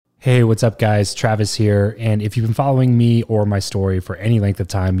Hey, what's up, guys? Travis here. And if you've been following me or my story for any length of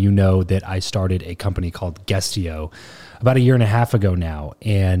time, you know that I started a company called Guestio about a year and a half ago now.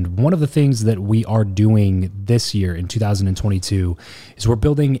 And one of the things that we are doing this year in 2022 is we're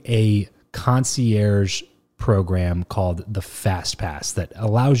building a concierge program called the Fast Pass that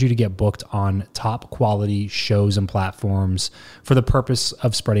allows you to get booked on top quality shows and platforms for the purpose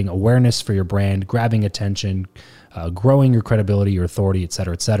of spreading awareness for your brand, grabbing attention, growing your credibility, your authority, et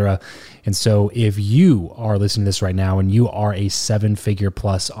cetera, et cetera. And so if you are listening to this right now and you are a 7-figure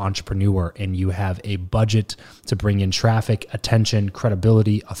plus entrepreneur and you have a budget to bring in traffic, attention,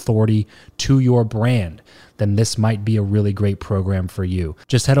 credibility, authority to your brand, then this might be a really great program for you.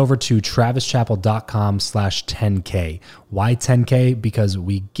 Just head over to travischappell.com/10K. Why 10K? Because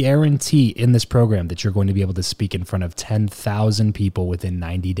we guarantee in this program that you're going to be able to speak in front of 10,000 people within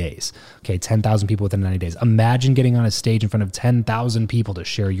 90 days. Okay, 10,000 people within 90 days. Imagine getting on a stage in front of 10,000 people to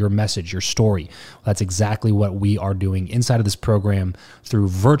share your message, your story. Well, that's exactly what we are doing inside of this program through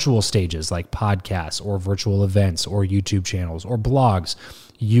virtual stages like podcasts or virtual events or YouTube channels or blogs.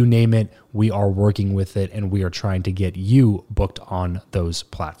 You name it, we are working with it, and we are trying to get you booked on those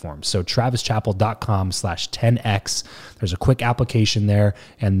platforms. So travischappell.com/10X. There's a quick application there,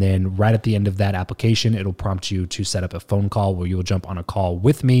 and then right at the end of that application, it'll prompt you to set up a phone call where you'll jump on a call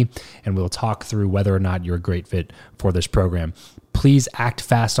with me, and we'll talk through whether or not you're a great fit for this program. Please act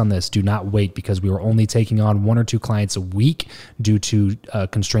fast on this. Do not wait, because we are only taking on 1 or 2 clients a week due to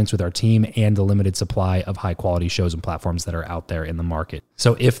constraints with our team and the limited supply of high quality shows and platforms that are out there in the market.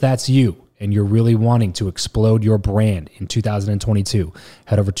 So if that's you and you're really wanting to explode your brand in 2022,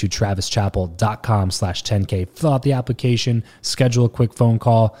 head over to travischappell.com/10K, fill out the application, schedule a quick phone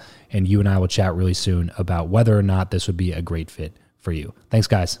call, and you and I will chat really soon about whether or not this would be a great fit for you. Thanks,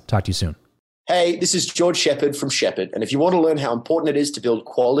 guys. Talk to you soon. Hey, this is George Sheppard from Sheppard. And if you want to learn how important it is to build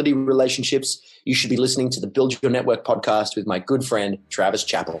quality relationships, you should be listening to the Build Your Network podcast with my good friend, Travis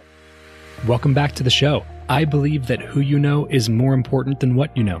Chappell. Welcome back to the show. I believe that who you know is more important than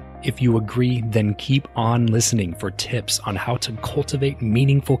what you know. If you agree, then keep on listening for tips on how to cultivate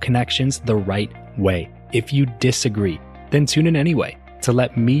meaningful connections the right way. If you disagree, then tune in anyway to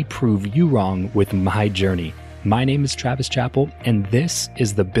let me prove you wrong with my journey. My name is Travis Chappell, and this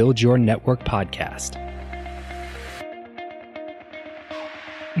is the Build Your Network podcast.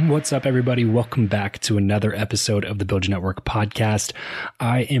 What's up, everybody? Welcome back to another episode of the Build Your Network podcast.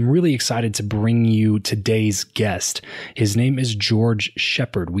 I am really excited to bring you today's guest. His name is George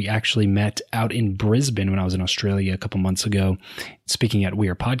Sheppard. We actually met out in Brisbane when I was in Australia a couple months ago, speaking at We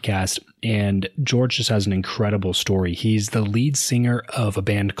Are Podcast, and George just has an incredible story. He's the lead singer of a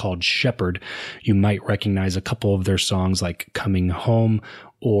band called Sheppard. You might recognize a couple of their songs like Coming Home,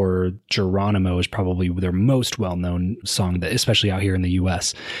 or Geronimo is probably their most well-known song, that especially out here in the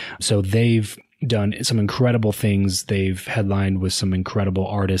US. So they've done some incredible things. They've headlined with some incredible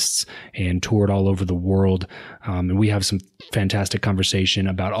artists and toured all over the world. And we have some fantastic conversation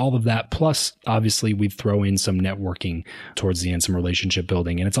about all of that. Plus, obviously, we throw in some networking towards the end, some relationship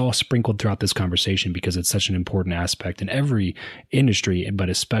building. And it's all sprinkled throughout this conversation because it's such an important aspect in every industry, but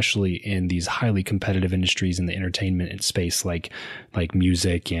especially in these highly competitive industries in the entertainment space, like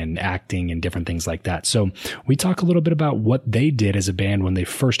music and acting and different things like that. So we talk a little bit about what they did as a band when they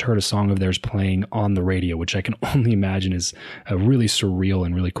first heard a song of theirs playing on the radio, which I can only imagine is a really surreal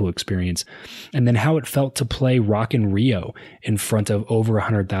and really cool experience. And then how it felt to play Rock in Rio in front of over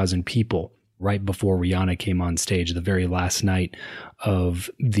 100,000 people right before Rihanna came on stage, the very last night of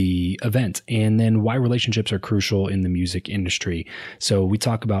the event. And then why relationships are crucial in the music industry. So we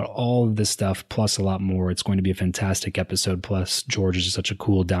talk about all of this stuff, plus a lot more. It's going to be a fantastic episode. Plus, George is just such a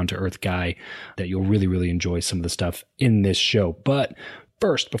cool, down-to-earth guy that you'll really, really enjoy some of the stuff in this show. But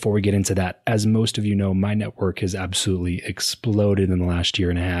first, before we get into that, as most of you know, my network has absolutely exploded in the last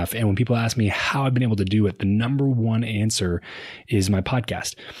year and a half. And when people ask me how I've been able to do it, the number one answer is my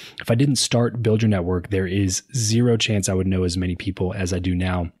podcast. If I didn't start Build Your Network, there is zero chance I would know as many people as I do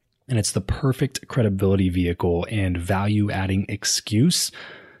now. And it's the perfect credibility vehicle and value-adding excuse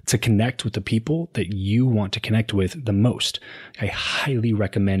to connect with the people that you want to connect with the most. I highly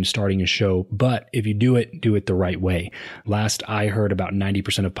recommend starting a show, but if you do it the right way. Last I heard, about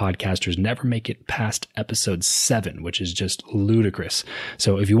 90% of podcasters never make it past episode 7, which is just ludicrous.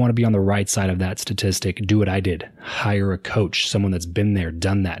 So if you want to be on the right side of that statistic, do what I did. Hire a coach, someone that's been there,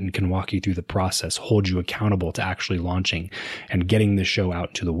 done that, and can walk you through the process, hold you accountable to actually launching and getting the show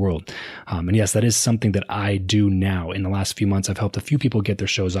out to the world. And yes, that is something that I do now. In the last few months, I've helped a few people get their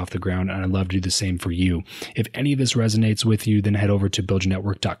shows shows off the ground, and I'd love to do the same for you. If any of this resonates with you, then head over to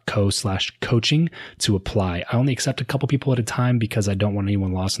buildyournetwork.co/coaching to apply. I only accept a couple people at a time because I don't want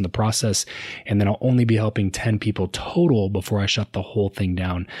anyone lost in the process. And then I'll only be helping 10 people total before I shut the whole thing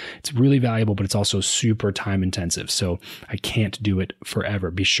down. It's really valuable, but it's also super time intensive. So I can't do it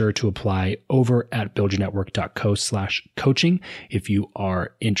forever. Be sure to apply over at buildyournetwork.co/coaching if you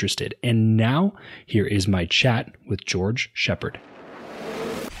are interested. And now here is my chat with George Sheppard.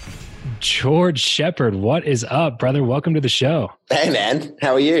 George Sheppard, what is up, brother? Welcome to the show. Hey, man.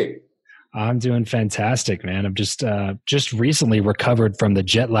 How are you? I'm doing fantastic, man. I'm just recently recovered from the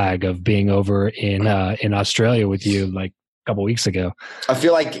jet lag of being over in Australia with you like a couple weeks ago. I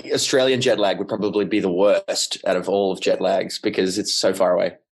feel like Australian jet lag would probably be the worst out of all of jet lags because it's so far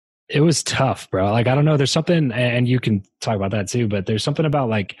away. It was tough, bro. Like, I don't know. There's something, and you can talk about that too, but there's something about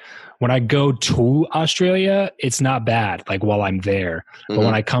like when I go to Australia, it's not bad, like while I'm there. But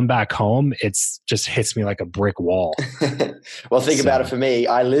when I come back home, it's just hits me like a brick wall. Well, think about it for me.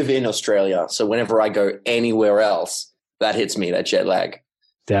 I live in Australia. So whenever I go anywhere else, that hits me, that jet lag.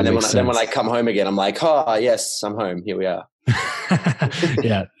 And then when I come home again, I'm like, oh, yes, I'm home. Here we are.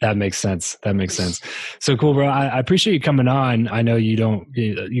 Yeah, that makes sense. So cool, bro. I appreciate you coming on. I know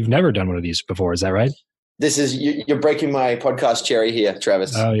you've never done one of these before. Is that right? You're breaking my podcast cherry here,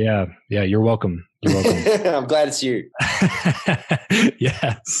 Travis. Oh yeah. Yeah. You're welcome. I'm glad it's you.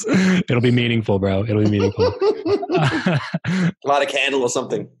 Yes. It'll be meaningful, bro. It'll be meaningful. Light a candle or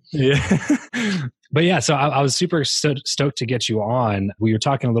something. Yeah. But yeah, so I was super stoked to get you on. We were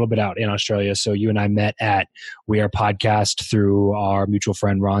talking a little bit out in Australia. So you and I met at We Are Podcast through our mutual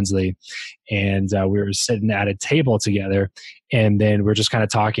friend Ronsley. And we were sitting at a table together. And then we were just kind of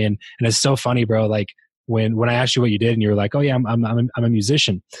talking. And it's so funny, bro. Like when I asked you what you did and you were like, oh yeah, I'm a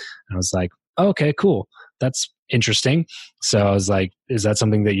musician. And I was like, oh, okay, cool. That's interesting. So I was like, is that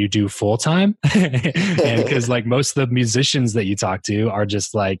something that you do full time? And because like most of the musicians that you talk to are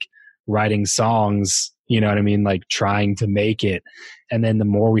just like writing songs, you know what I mean? Like trying to make it. And then the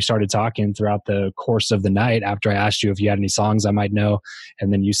more we started talking throughout the course of the night, after I asked you if you had any songs I might know,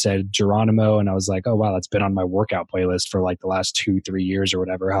 and then you said Geronimo, and I was like, oh wow, that's been on my workout playlist for like the last 2-3 years or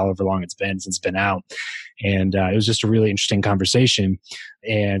whatever, however long it's been since it's been out. And it was just a really interesting conversation.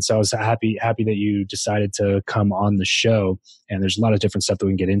 And so I was happy that you decided to come on the show. And there's a lot of different stuff that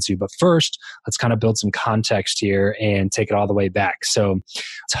we can get into. But first, let's kind of build some context here and take it all the way back. So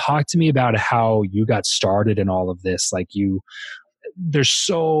talk to me about how you got started in all of this. Like there's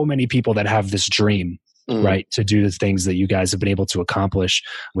so many people that have this dream, right, to do the things that you guys have been able to accomplish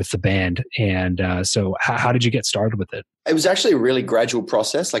with the band. And so how did you get started with it? It was actually a really gradual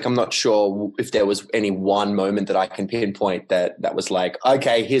process. Like, I'm not sure if there was any one moment that I can pinpoint that was like,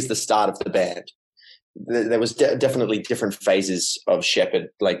 okay, here's the start of the band. There was definitely different phases of Sheppard,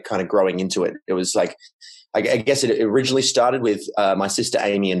 like kind of growing into it. It was like, I guess it originally started with my sister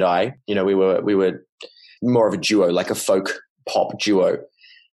Amy and I. You know, we were more of a duo, like a folk pop duo.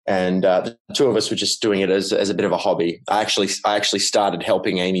 And the two of us were just doing it as a bit of a hobby. I actually started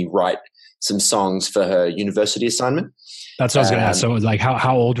helping Amy write some songs for her university assignment. That's what I was going to ask. So like,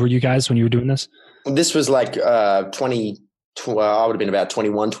 how old were you guys when you were doing this? This was like I would have been about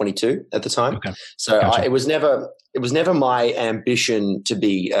 21, 22 at the time. Okay. So gotcha. It was never my ambition to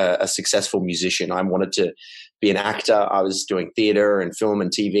be a successful musician. I wanted to be an actor. I was doing theater and film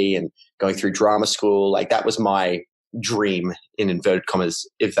and TV and going through drama school. Like that was my dream in inverted commas,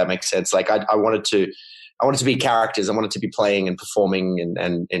 if that makes sense. Like I wanted to be characters. I wanted to be playing and performing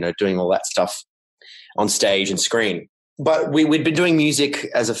and you know, doing all that stuff on stage and screen. But we'd been doing music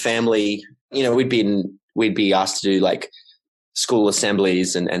as a family. You know, we'd be asked to do like school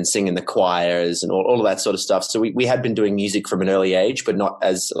assemblies and sing in the choirs and all of that sort of stuff. So we had been doing music from an early age, but not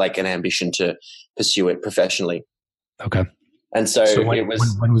as like an ambition to pursue it professionally. Okay. And so when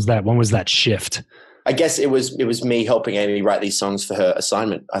was that? When was that shift? I guess it was me helping Amy write these songs for her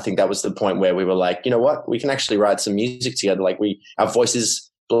assignment. I think that was the point where we were like, you know what, we can actually write some music together. Like our voices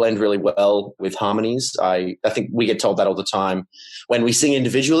blend really well with harmonies. I think we get told that all the time. When we sing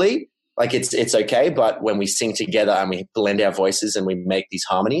individually, like it's okay, but when we sing together and we blend our voices and we make these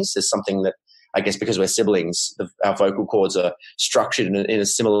harmonies, there's something that I guess because we're siblings, our vocal cords are structured in a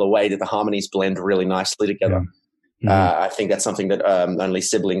similar way that the harmonies blend really nicely together. Yeah. Mm-hmm. I think that's something that only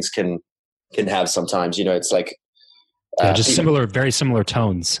siblings can have sometimes. You know, it's like just very similar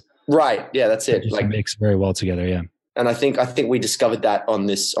tones. Right. Yeah, that's it. Like mix very well together. Yeah. And I think we discovered that on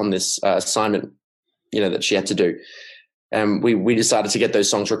this assignment, you know, that she had to do. And we decided to get those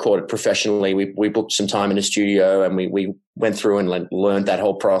songs recorded professionally. We booked some time in a studio and we went through and learned that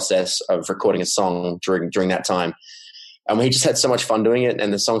whole process of recording a song during that time. And we just had so much fun doing it,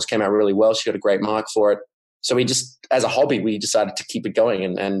 and the songs came out really well. She got a great mark for it. So we just, as a hobby, we decided to keep it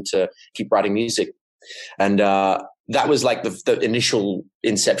going and to keep writing music. And that was like the initial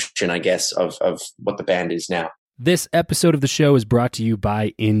inception, I guess, of what the band is now. This episode of the show is brought to you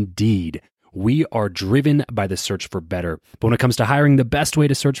by Indeed. We are driven by the search for better. But when it comes to hiring, the best way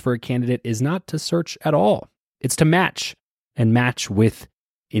to search for a candidate is not to search at all. It's to match, and match with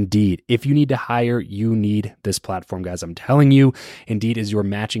Indeed. If you need to hire, you need this platform, guys. I'm telling you, Indeed is your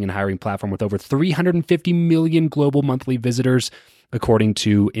matching and hiring platform with over 350 million global monthly visitors, according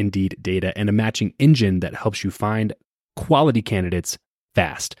to Indeed data, and a matching engine that helps you find quality candidates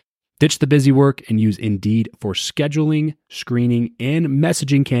fast. Ditch the busy work and use Indeed for scheduling, screening, and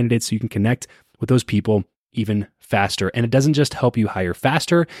messaging candidates so you can connect with those people even faster. And it doesn't just help you hire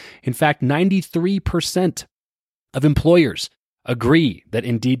faster. In fact, 93% of employers agree that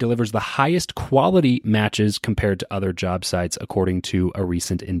Indeed delivers the highest quality matches compared to other job sites, according to a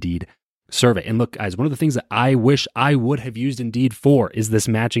recent Indeed survey. And look, guys, one of the things that I wish I would have used Indeed for is this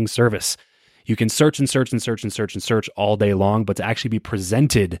matching service. You can search and search and search and search and search all day long, but to actually be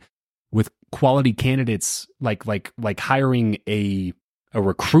presented with quality candidates, like hiring a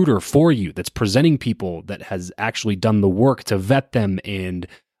recruiter for you that's presenting people that has actually done the work to vet them and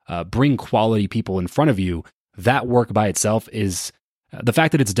bring quality people in front of you, that work by itself is the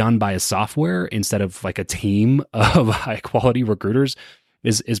fact that it's done by a software instead of like a team of high quality recruiters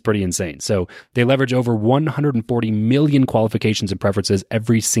is pretty insane. So they leverage over 140 million qualifications and preferences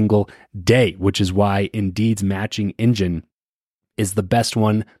every single day, which is why Indeed's matching engine is the best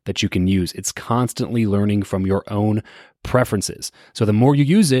one that you can use. It's constantly learning from your own preferences. So the more you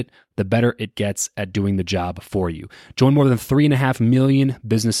use it, the better it gets at doing the job for you. Join more than 3.5 million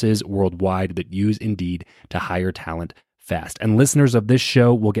businesses worldwide that use Indeed to hire talent fast. And listeners of this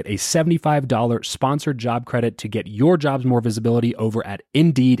show will get a $75 sponsored job credit to get your jobs more visibility over at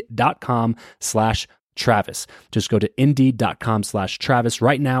Indeed.com/Travis. Just go to Indeed.com/Travis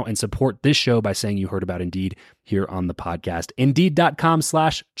right now and support this show by saying you heard about Indeed here on the podcast.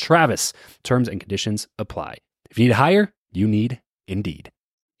 Indeed.com/Travis. Terms and conditions apply. If you need to hire, you need Indeed.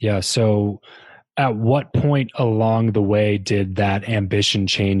 Yeah. So at what point along the way did that ambition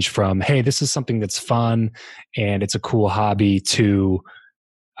change from, hey, this is something that's fun and it's a cool hobby, to,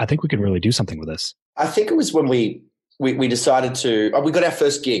 I think we can really do something with this? I think it was when we decided to, we got our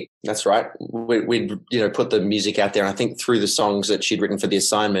first gig. That's right. We'd put the music out there. And I think through the songs that she'd written for the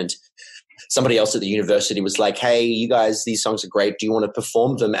assignment, somebody else at the university was like, hey, you guys, these songs are great. Do you want to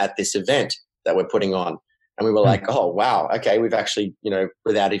perform them at this event that we're putting on? And we were like, oh, wow, okay, we've actually,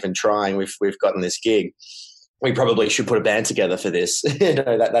 without even trying, we've gotten this gig. We probably should put a band together for this,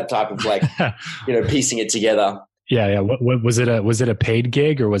 that type of like, piecing it together. Yeah. What was it a paid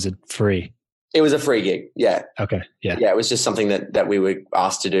gig or was it free? It was a free gig. Yeah. Okay. Yeah. Yeah. It was just something that we were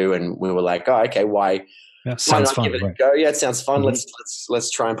asked to do, and we were like, oh, okay, why sounds not fun, give it a go? Yeah, it sounds fun. Mm-hmm. Let's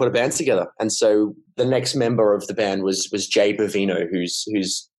try and put a band together. And so the next member of the band was Jay Bovino,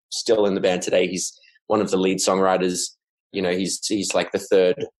 who's still in the band today. He's one of the lead songwriters. He's like the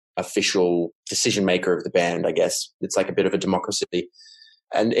third official decision maker of the band, I guess. It's like a bit of a democracy.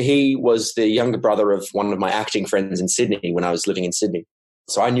 And he was the younger brother of one of my acting friends in Sydney when I was living in Sydney.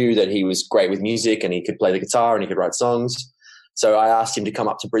 So I knew that he was great with music and he could play the guitar and he could write songs. So I asked him to come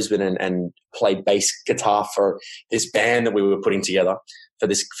up to Brisbane and play bass guitar for this band that we were putting together for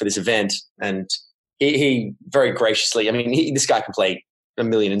this event. And he very graciously, this guy can play a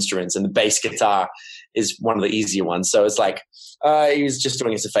million instruments, and the bass guitar is one of the easier ones. So it's like he was just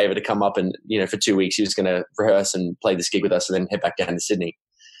doing us a favor to come up and, for 2 weeks he was going to rehearse and play this gig with us and then head back down to Sydney.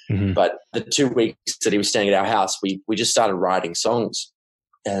 Mm-hmm. But the 2 weeks that he was staying at our house, we just started writing songs,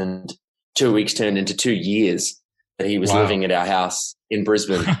 and 2 weeks turned into 2 years that he was living at our house in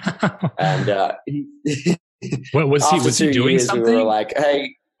Brisbane. And was he doing something? We were like,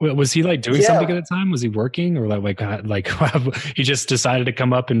 hey. Was he like doing something at the time? Was he working, or like he just decided to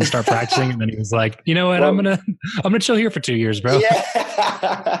come up and start practicing, and then he was like, you know what, I'm gonna chill here for 2 years, bro.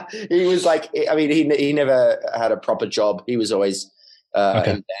 Yeah, he was like, he never had a proper job. He was always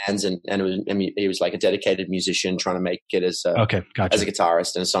in bands, and he was like a dedicated musician trying to make it as a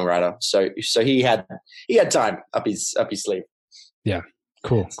guitarist and a songwriter. So he had time up his sleeve. Yeah.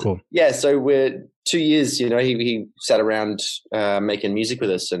 Cool. Yeah, so we're 2 years, he sat around making music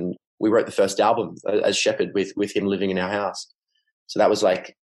with us, and we wrote the first album as Sheppard with him living in our house. So that was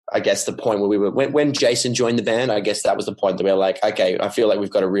like, I guess, the point where we were, when Jason joined the band, I guess that was the point that we were like, okay, I feel like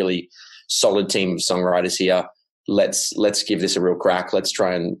we've got a really solid team of songwriters here. Let's give this a real crack. Let's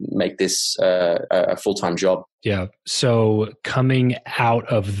try and make this a full-time job. Yeah. So coming out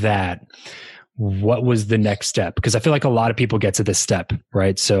of that, what was the next step? Because I feel like a lot of people get to this step,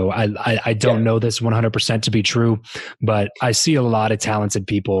 right? So I don't know this 100% to be true, but I see a lot of talented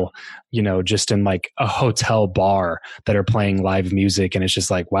people, you know, just in like a hotel bar that are playing live music. And it's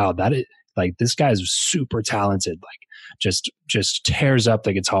just like, wow, that is like, this guy is super talented. Like just tears up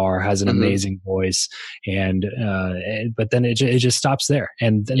the guitar, has an amazing voice. And, but then it just stops there.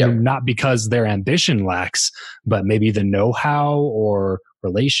 And not because their ambition lacks, but maybe the know-how or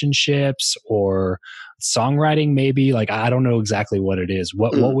relationships or songwriting, maybe. Like, I don't know exactly what it is.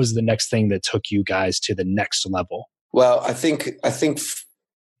 What was the next thing that took you guys to the next level? Well, I think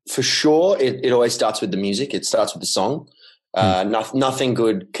for sure it always starts with the music. It starts with the song. Nothing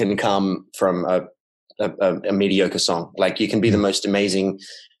good can come from a mediocre song. Like, you can be the most amazing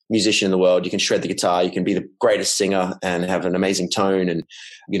musician in the world. You can shred the guitar. You can be the greatest singer and have an amazing tone and,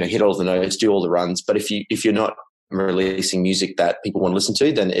 you know, hit all the notes, do all the runs. But if you're not releasing music that people want to listen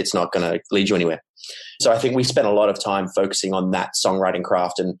to, then it's not going to lead you anywhere. So I think we spent a lot of time focusing on that songwriting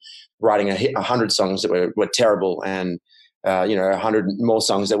craft and writing 100 songs that were terrible, and 100 more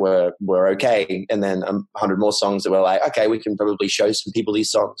songs that were okay, and then 100 more songs that were like, okay, we can probably show some people these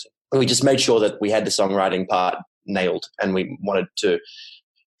songs. And we just made sure that we had the songwriting part nailed, and we wanted to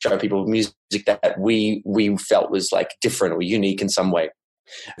show people music that we felt was like different or unique in some way.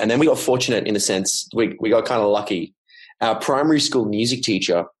 And then we got fortunate in the sense we got kind of lucky. Our primary school music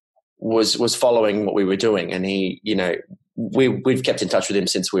teacher was following what we were doing, and he, you know, we've kept in touch with him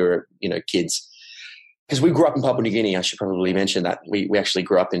since we were, you know, kids. Because we grew up in Papua New Guinea. I should probably mention that we actually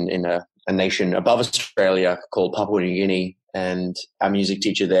grew up in a nation above Australia called Papua New Guinea, and our music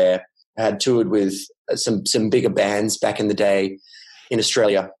teacher there had toured with some bigger bands back in the day in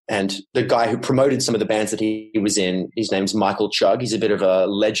Australia. And the guy who promoted some of the bands that he was in, his name's Michael Chugg. He's a bit of a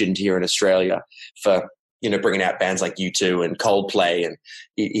legend here in Australia for, you know, bringing out bands like U2 and Coldplay. And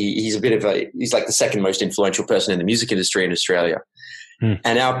he's like the second most influential person in the music industry in Australia.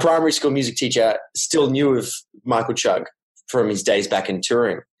 And our primary school music teacher still knew of Michael Chugg from his days back in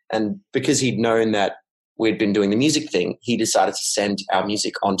touring. And because he'd known that we'd been doing the music thing, he decided to send our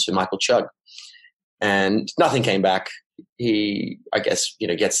music on to Michael Chugg. And nothing came back. He, I guess, you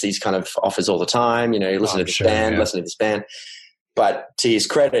know, gets these kind of offers all the time, you know, listen to this band. But to his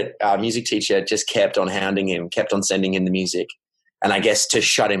credit, our music teacher just kept on hounding him, kept on sending him the music. And I guess to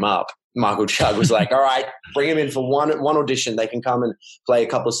shut him up, Michael Chugg was like, all right, bring him in for one audition. They can come and play a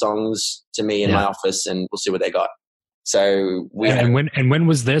couple of songs to me in my office, and we'll see what they got. So when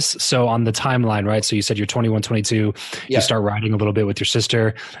was this? So on the timeline, right? So you said you're 21, 22, you start writing a little bit with your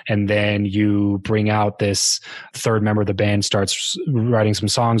sister, and then you bring out this third member of the band, starts writing some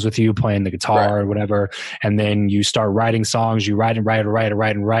songs with you, playing the guitar or whatever. And then you start writing songs, you write,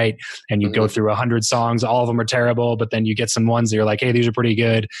 and you go through 100 songs. All of them are terrible, but then you get some ones that you're like, hey, these are pretty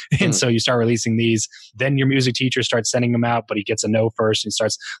good. And so you start releasing these. Then your music teacher starts sending them out, but he gets a no first and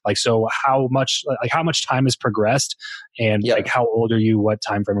starts like, so how much time has progressed? And like, how old are you? What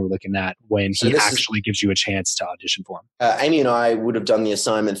time frame are we looking at when he actually gives you a chance to audition for him? Amy and I would have done the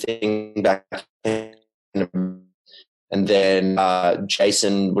assignment thing back then, and then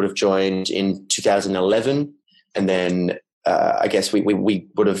Jason would have joined in 2011, and then I guess we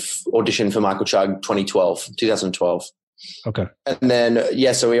would have auditioned for Michael Chugg 2012. Okay. And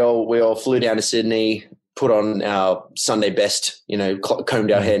then so we all flew down to Sydney, put on our Sunday best, you know,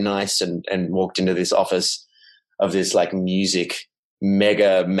 combed our hair nice, and walked into this office of this like music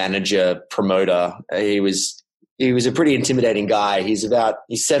mega manager promoter. He was a pretty intimidating guy. He's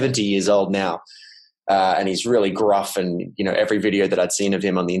 70 years old now. And he's really gruff. And, you know, every video that I'd seen of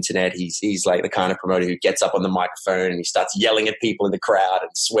him on the internet, he's like the kind of promoter who gets up on the microphone and he starts yelling at people in the crowd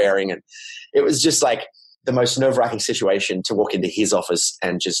and swearing. And it was just like the most nerve-wracking situation to walk into his office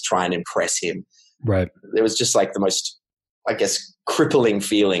and just try and impress him. Right. It was just like the most, I guess, crippling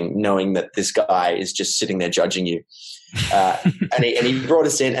feeling knowing that this guy is just sitting there judging you. And he brought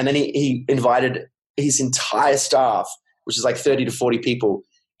us in, and then he invited his entire staff, which is like 30 to 40 people,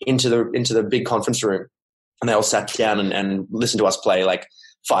 into the big conference room, and they all sat down and listened to us play like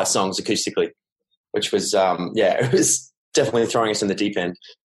 5 songs acoustically, which was it was definitely throwing us in the deep end.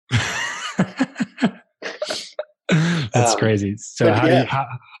 That's crazy. So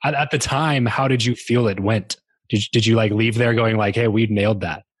at the time, how did you feel it went? Did you like leave there going like, hey, we nailed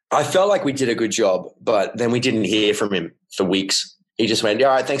that? I felt like we did a good job, but then we didn't hear from him for weeks. He just went, all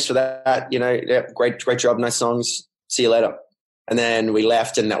right, thanks for that. You know, great job. Nice songs. See you later. And then we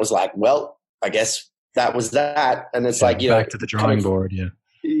left, and that was like, well, I guess that was that. And it's like, you know, back to the drawing board.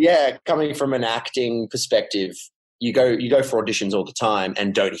 Yeah. Coming from an acting perspective, you go for auditions all the time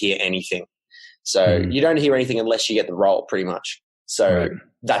and don't hear anything. So you don't hear anything unless you get the role, pretty much. So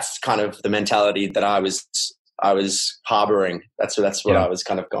that's kind of the mentality that I was harboring. That's what I was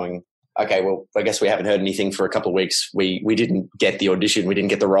kind of going, okay, well, I guess we haven't heard anything for a couple of weeks. We didn't get the audition. We didn't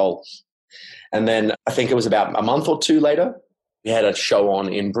get the role. And then I think it was about a month or two later, we had a show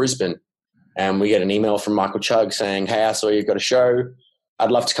on in Brisbane, and we get an email from Michael Chugg saying, hey, I saw you've got a show.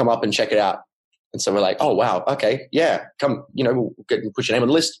 I'd love to come up and check it out. And so we're like, oh, wow, okay, yeah, come, we'll put your name on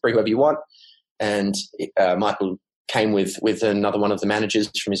the list, bring whoever you want. And Michael came with another one of the managers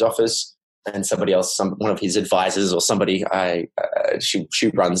from his office and somebody else, one of his advisors or somebody. She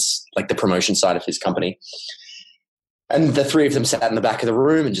runs like the promotion side of his company. And the three of them sat in the back of the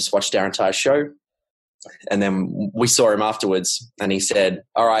room and just watched our entire show. And then we saw him afterwards, and he said,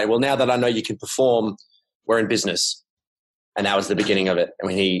 all right, well, now that I know you can perform, we're in business. And that was the beginning of it. I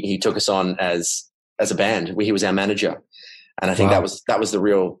mean, he took us on as a band. He was our manager. And I think that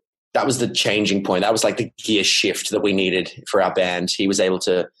was the changing point. That was like the gear shift that we needed for our band. He was able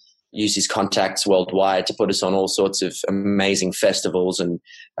to use his contacts worldwide to put us on all sorts of amazing festivals. And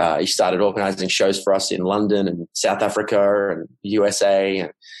he started organizing shows for us in London and South Africa and USA.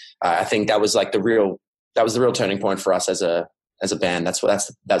 And I think that was like the real turning point for us as a band. That's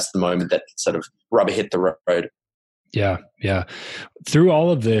the moment that sort of rubber hit the road. Yeah. Yeah. Through all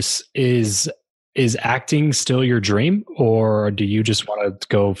of this, is acting still your dream, or do you just want to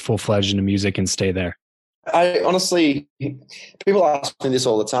go full-fledged into music and stay there? I honestly, people ask me this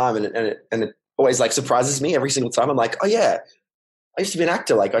all the time, and it always like surprises me every single time. I'm like, oh yeah, I used to be an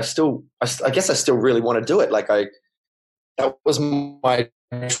actor. Like I guess I still really want to do it. Like that was my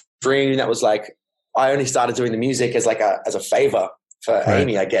dream. That was like, I only started doing the music as a favor for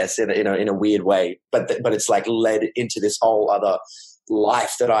Amy, I guess, in a weird way. But it's like led into this whole other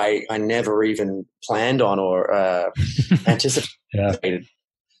life that I never even planned on or anticipated. Yeah.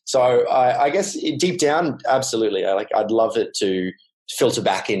 So I guess deep down, absolutely. I'd love it to filter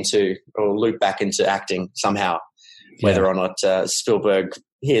back into or loop back into acting somehow, whether or not Spielberg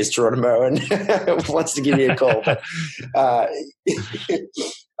hears Geronimo and wants to give me a call. But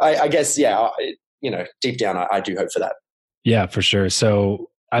I guess, deep down, I do hope for that. Yeah, for sure. So,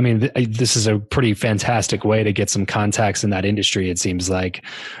 I mean, this is a pretty fantastic way to get some contacts in that industry, it seems like,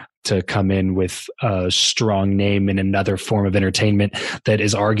 to come in with a strong name in another form of entertainment that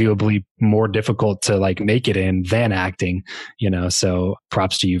is arguably more difficult to like make it in than acting, so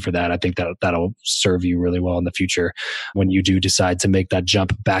props to you for that. I think that'll serve you really well in the future when you do decide to make that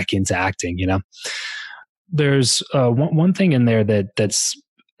jump back into acting. There's one thing in there that's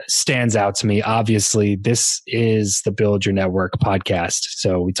stands out to me. Obviously, this is the Build Your Network podcast.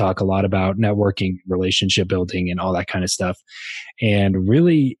 So we talk a lot about networking, relationship building, and all that kind of stuff. And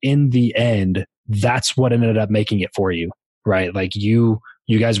really, in the end, that's what ended up making it for you, right? Like you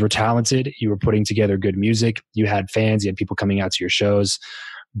guys were talented. You were putting together good music. You had fans. You had people coming out to your shows.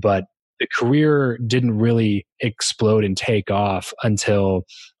 But the career didn't really explode and take off until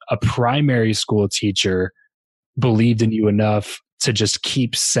a primary school teacher believed in you enough to just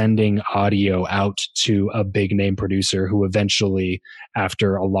keep sending audio out to a big name producer who eventually,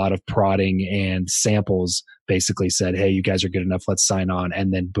 after a lot of prodding and samples, basically said, hey, you guys are good enough, let's sign on.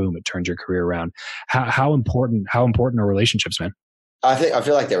 And then boom, it turned your career around. How important are relationships, man? I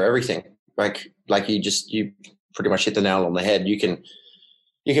feel like they're everything. Like you pretty much hit the nail on the head. You can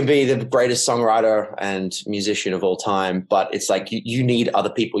be the greatest songwriter and musician of all time, but it's like you need other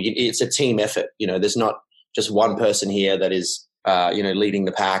people. It's a team effort. There's not just one person here that is leading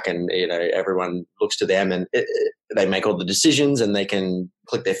the pack, and everyone looks to them, and they make all the decisions, and they can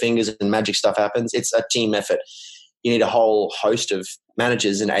click their fingers and magic stuff happens. It's a team effort. You need a whole host of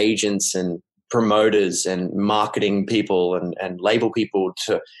managers and agents and promoters and marketing people and label people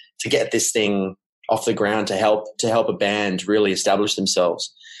to get this thing off the ground, to help a band really establish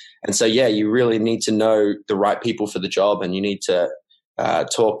themselves. And so, yeah, you really need to know the right people for the job, and you need to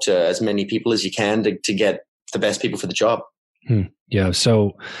talk to as many people as you can to get the best people for the job. Yeah.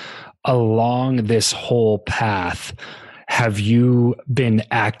 So along this whole path, have you been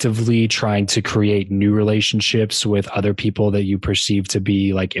actively trying to create new relationships with other people that you perceive to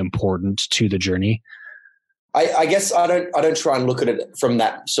be like important to the journey? I guess I don't try and look at it from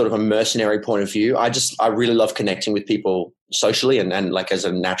that sort of a mercenary point of view. I really love connecting with people socially and like as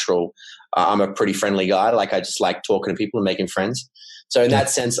a natural, I'm a pretty friendly guy. Like I just like talking to people and making friends. So in that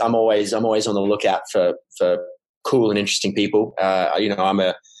sense, I'm always on the lookout for cool and interesting people. I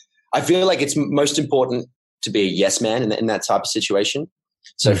feel like it's most important to be a yes man in that type of situation.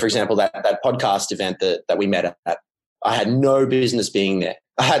 So for example, that podcast event that we met at, I had no business being there.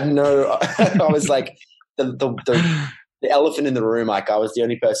 I was like the elephant in the room. Like I was the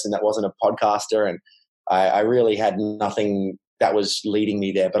only person that wasn't a podcaster, and I really had nothing that was leading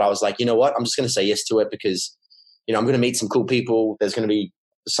me there. But I was like, you know what? I'm just going to say yes to it because, you know, I'm going to meet some cool people. There's going to be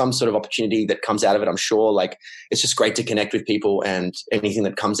some sort of opportunity that comes out of it, I'm sure. Like, it's just great to connect with people, and anything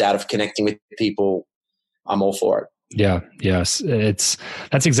that comes out of connecting with people, I'm all for it. Yeah. Yes. That's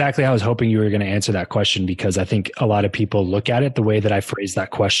exactly how I was hoping you were going to answer that question, because I think a lot of people look at it the way that I phrased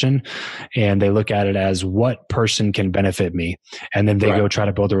that question, and they look at it as what person can benefit me. And then they go try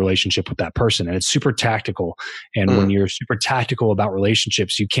to build a relationship with that person. And it's super tactical. And when you're super tactical about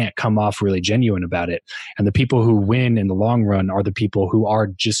relationships, you can't come off really genuine about it. And the people who win in the long run are the people who are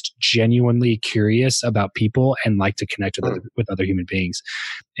just genuinely curious about people and like to connect with other human beings.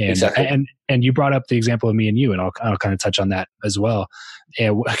 And, exactly. And you brought up the example of me and you, and I'll kind of touch on that as well.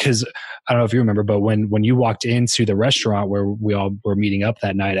 And because I don't know if you remember, but when you walked into the restaurant where we all were meeting up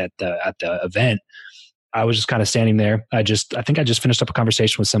that night at the event, I was just kind of standing there. I think I just finished up a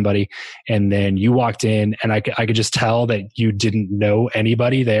conversation with somebody, and then you walked in, and I could just tell that you didn't know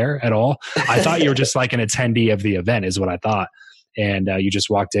anybody there at all. I thought you were just like an attendee of the event, is what I thought. And you just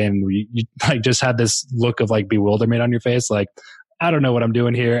walked in. You like just had this look of like bewilderment on your face, like, I don't know what I'm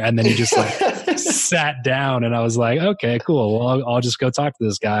doing here. And then you just like sat down, and I was like, okay, cool. Well, I'll just go talk to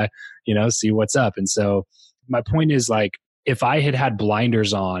this guy, you know, see what's up. And so my point is, like, if I had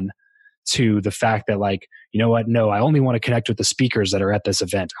blinders on to the fact that, like, you know what, no, I only want to connect with the speakers that are at this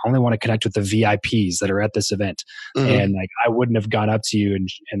event. I only want to connect with the VIPs that are at this event. And like, I wouldn't have gone up to you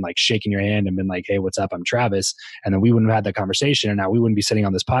and like shaking your hand and been like, hey, what's up? I'm Travis. And then we wouldn't have had that conversation. And now we wouldn't be sitting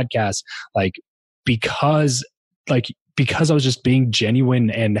on this podcast, like, because I was just being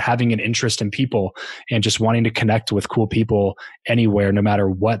genuine and having an interest in people and just wanting to connect with cool people anywhere, no matter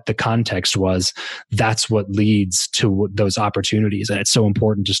what the context was. That's what leads to those opportunities. And it's so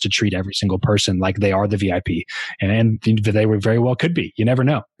important just to treat every single person like they are the VIP, and they were very well could be. You never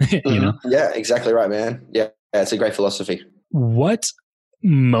know. You know? Yeah, exactly right, man. Yeah, it's a great philosophy. What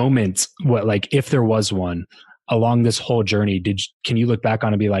moment, like, if there was one along this whole journey, can you look back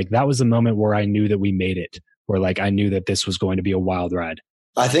on and be like, that was the moment where I knew that we made it? Or like, I knew that this was going to be a wild ride?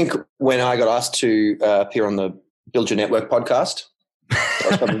 I think when I got asked to appear on the Build Your Network podcast.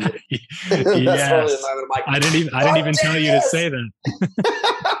 That's probably yes. The moment like, I didn't even tell you to say that.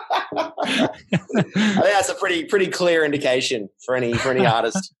 I think that's a pretty clear indication for any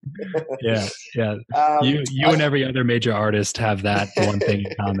artist. Yeah. You and every other major artist have that one thing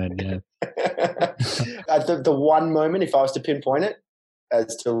in common. Yeah. The one moment, if I was to pinpoint it,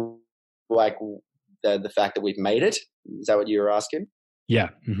 as to like the fact that we've made it, is that what you were asking? Yeah.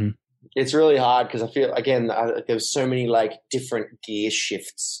 Mm-hmm. It's really hard because I feel, again, there's so many like different gear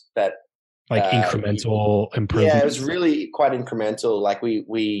shifts that like incremental improvement. Yeah, it was really quite incremental. Like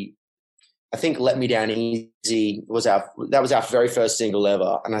we I think "Let Me Down Easy" was our very first single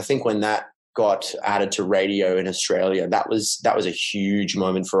ever, and I think when that got added to radio in Australia, that was a huge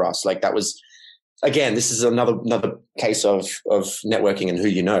moment for us. Like, that was, again, this is another case of networking and who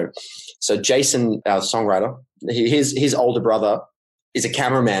you know. So Jason, our songwriter, his older brother is a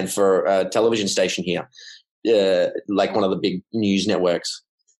cameraman for a television station here, like one of the big news networks.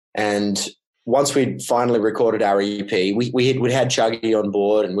 And once we'd finally recorded our EP, we'd had Chuggy on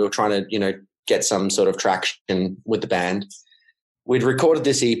board, and we were trying to, get some sort of traction with the band. We'd recorded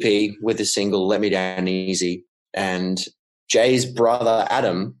this EP with the single "Let Me Down Easy," and Jay's brother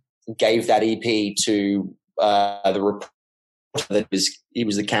Adam gave that EP to the reporter that he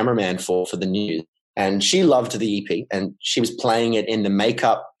was the cameraman for the news, and she loved the EP, and she was playing it in the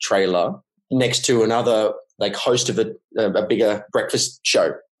makeup trailer next to another like host of a bigger breakfast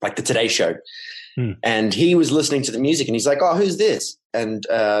show, like the Today Show. And he was listening to the music, and he's like, "Oh, who's this?" And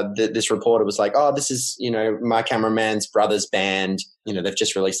this reporter was like, "Oh, this is my cameraman's brother's band. They've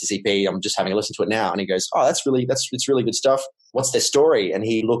just released this EP. I'm just having a listen to it now." And he goes, "Oh, it's really good stuff. What's their story?" And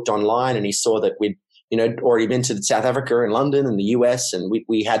he looked online, and he saw that we'd already been to South Africa and London and the US, and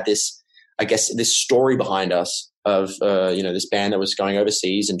we had this, I guess, this story behind us of this band that was going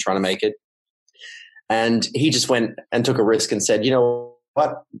overseas and trying to make it. And he just went and took a risk and said, "You know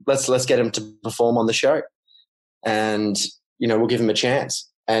what? Let's get him to perform on the show, and we'll give him a chance."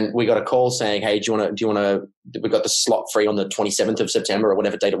 And we got a call saying, "Hey, do you want to? We got the slot free on the 27th of September or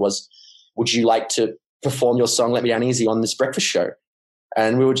whatever date it was. Would you like to perform your song 'Let Me Down Easy' on this breakfast show?"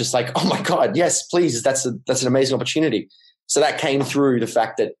 And we were just like, "Oh my God, yes, please! That's an amazing opportunity." So that came through the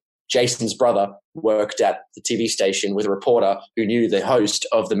fact that Jason's brother worked at the TV station with a reporter who knew the host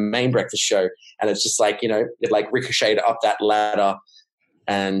of the main breakfast show, and it's just like it like ricocheted up that ladder.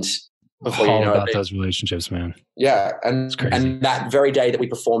 And before all about those relationships, man. Yeah, and that very day that we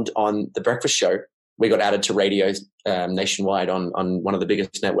performed on the breakfast show, we got added to radio nationwide on one of the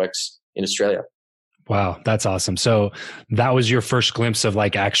biggest networks in Australia. Wow, that's awesome. So that was your first glimpse of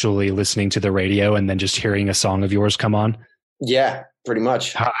like actually listening to the radio and then just hearing a song of yours come on? Yeah, pretty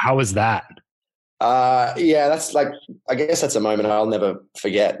much. How was that? Yeah, that's like, I guess that's a moment I'll never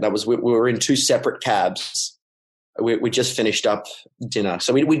forget. That was, we were in two separate cabs. We just finished up dinner.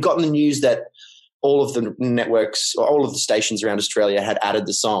 So we'd gotten the news that all of the networks, or all of the stations around Australia had added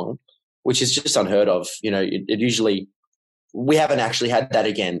the song, which is just unheard of. You know, it usually, we haven't actually had that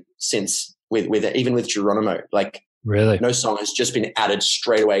again since with even with Geronimo. Like, really, no song has just been added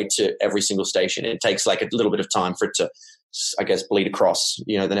straight away to every single station. It takes like a little bit of time for it to, I guess, bleed across,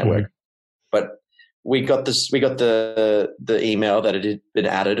 you know, the network. But we got the email that it had been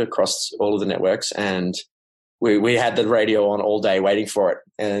added across all of the networks, and we had the radio on all day waiting for it.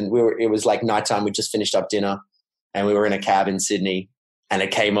 And it was like nighttime. We just finished up dinner and we were in a cab in Sydney, and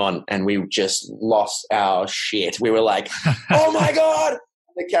it came on and we just lost our shit. We were like, oh my God.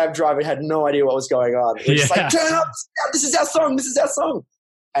 The cab driver had no idea what was going on. He was just like, turn up, this is our song, this is our song.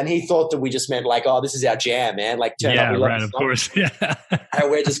 And he thought that we just meant like, oh, this is our jam, man. Like, turn up, we love right, of course. Yeah.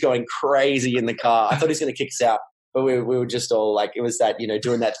 And we're just going crazy in the car. I thought he was going to kick us out, but we were just all like, it was that, you know,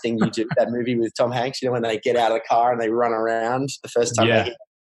 doing that thing you do, that movie with Tom Hanks, you know, when they get out of the car and they run around the first time. Yeah.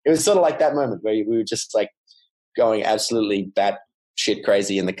 It was sort of like that moment where we were just like going absolutely bat shit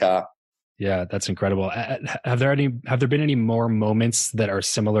crazy in the car. Yeah, that's incredible. Have there been any more moments that are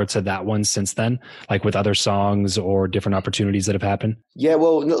similar to that one since then, like with other songs or different opportunities that have happened? Yeah,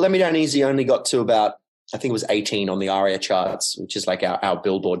 well, Let Me Down Easy only got to about, I think it was 18 on the ARIA charts, which is like our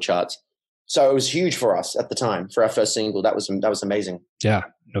Billboard charts. So it was huge for us at the time for our first single. That was amazing. Yeah,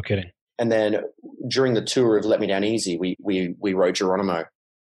 no kidding. And then during the tour of Let Me Down Easy, we wrote Geronimo,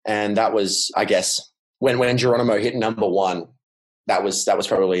 and that was, I guess, when Geronimo hit number one, that was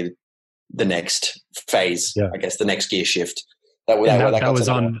probably the next phase, I guess, the next gear shift. That was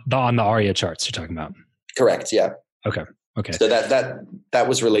on the ARIA charts you're talking about. Correct. Yeah. Okay. So that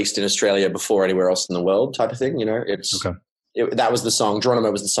was released in Australia before anywhere else in the world, type of thing. You know, that was the song.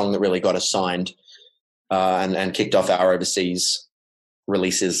 Geronimo was the song that really got us signed and kicked off our overseas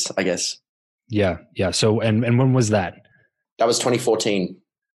releases, I guess. Yeah. Yeah. So and when was that? That was 2014.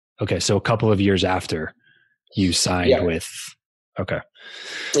 Okay, so a couple of years after you signed with. Okay.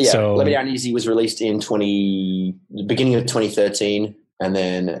 Yeah, so Let Me Down Easy was released in the beginning of 2013, and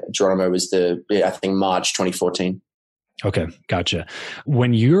then Geronimo was I think March 2014. Okay, gotcha.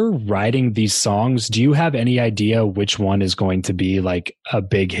 When you're writing these songs, do you have any idea which one is going to be like a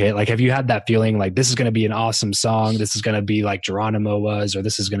big hit? Like, have you had that feeling like this is going to be an awesome song, this is going to be like Geronimo was, or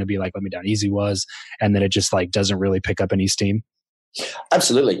this is going to be like Let Me Down Easy was, and then it just like doesn't really pick up any steam?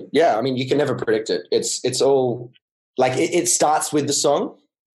 Absolutely. Yeah, I mean, you can never predict it. It's all like it starts with the song,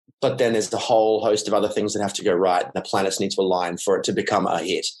 but then there's the whole host of other things that have to go right. The planets need to align for it to become a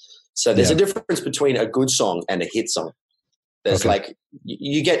hit. So there's a difference between a good song and a hit song. There's like,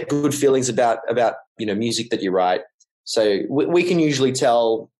 you get good feelings about, you know, music that you write. So we can usually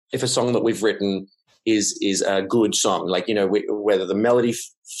tell if a song that we've written is a good song. Like, you know, whether the melody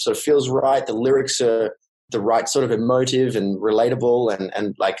sort of feels right, the lyrics are the right sort of emotive and relatable,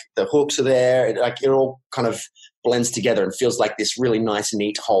 and like the hooks are there, and like it all kind of blends together and feels like this really nice,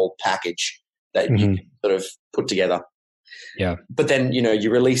 neat whole package that you sort of put together. Yeah. But then, you know,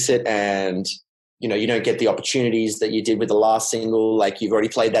 you release it and, you know, you don't get the opportunities that you did with the last single. Like, you've already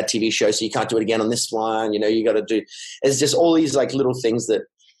played that TV show, so you can't do it again on this one. You know, you got to do, it's just all these like little things that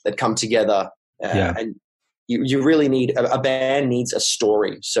come together. And you really need, a band needs a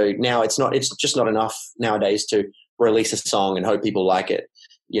story. So now it's just not enough nowadays to release a song and hope people like it.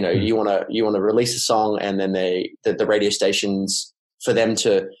 You know, you want to release a song, and then the radio stations, for them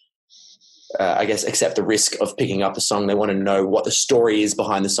to, I guess, accept the risk of picking up the song, they want to know what the story is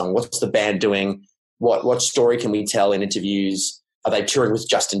behind the song. What's the band doing? What story can we tell in interviews? Are they touring with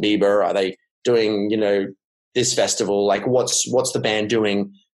Justin Bieber? Are they doing, you know, this festival? Like, what's the band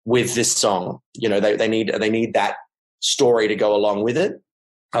doing with this song? You know, they need that story to go along with it.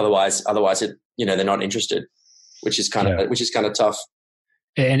 Otherwise it, you know, they're not interested, which is kind of tough.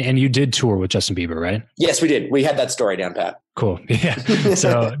 And you did tour with Justin Bieber, right? Yes, we did. We had that story down pat. Cool. Yeah.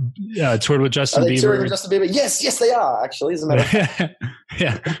 So toured with Justin Bieber. Touring with Justin Bieber? Yes, they are, actually, as a matter of fact.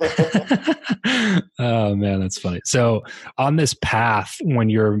 Yeah. Oh man, that's funny. So on this path, when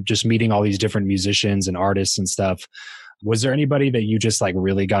you're just meeting all these different musicians and artists and stuff, was there anybody that you just like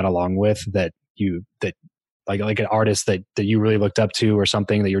really got along with that like an artist that you really looked up to, or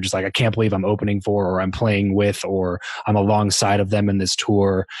something that you're just like, I can't believe I'm opening for, or I'm playing with, or I'm alongside of them in this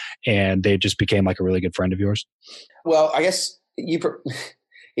tour, and they just became like a really good friend of yours? Well, I guess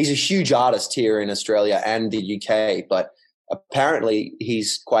he's a huge artist here in Australia and the UK, but apparently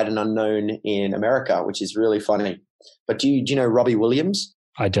he's quite an unknown in America, which is really funny. But do you know Robbie Williams?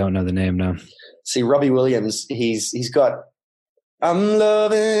 I don't know the name, no. See, Robbie Williams, he's got "I'm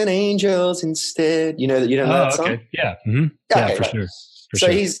loving angels instead." You don't know that song? Okay. Yeah. Mm-hmm. Yeah, okay, for sure.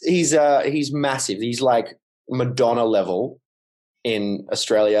 So he's massive. He's like Madonna level in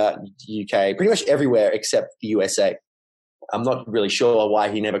Australia, UK, pretty much everywhere except the USA. I'm not really sure why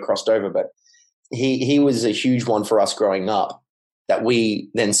he never crossed over, but he was a huge one for us growing up that we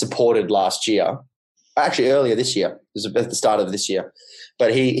then supported last year. Actually, earlier this year. It was at the start of this year.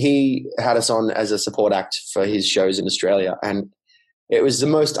 But he had us on as a support act for his shows in Australia, and it was the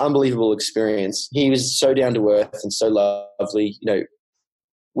most unbelievable experience. He was so down to earth and so lovely.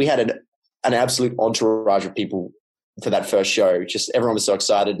 We had an absolute entourage of people for that first show. Just everyone was so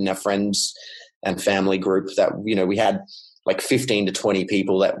excited, and our friends and family group that, we had like 15 to 20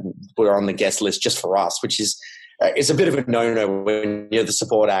 people that were on the guest list just for us, which is, it's a bit of a no-no when you're the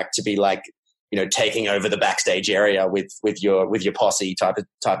support act to be like, taking over the backstage area with your posse type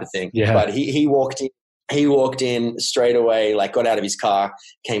of thing. Yeah. But he walked in straight away, like got out of his car,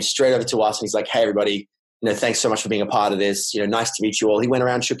 came straight over to us, and he's like, "Hey, everybody, thanks so much for being a part of this. Nice to meet you all." He went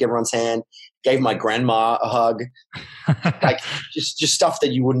around, shook everyone's hand, gave my grandma a hug, like just stuff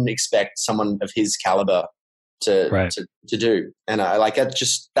that you wouldn't expect someone of his caliber to do. And I like that.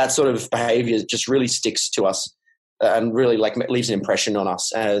 Just that sort of behavior just really sticks to us and really like leaves an impression on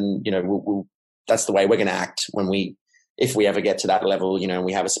us. And we'll that's the way we're going to act if we ever get to that level, and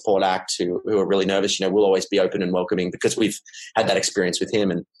we have a support act who are really nervous, we'll always be open and welcoming because we've had that experience with him.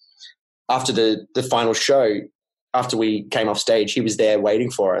 And after the final show, after we came off stage, he was there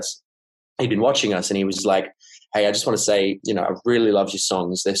waiting for us. He'd been watching us, and he was like, "Hey, I just want to say, I really love your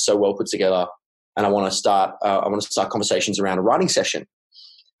songs. They're so well put together. And I want to start conversations around a writing session."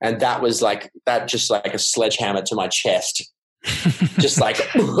 And that was just like a sledgehammer to my chest.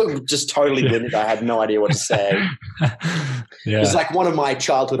 just totally winded. I had no idea what to say. Yeah. It was like one of my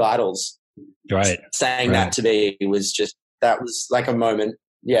childhood idols. Right. Saying that to me that was like a moment.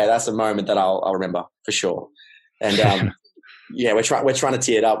 Yeah, that's a moment that I'll remember for sure. And yeah, we're trying to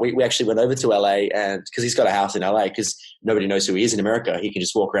tee it up. We actually went over to LA, and because he's got a house in LA, because nobody knows who he is in America. He can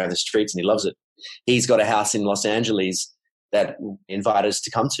just walk around the streets and he loves it. He's got a house in Los Angeles that invited us to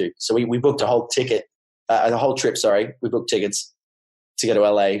come to. So we booked a whole trip. We booked tickets to go to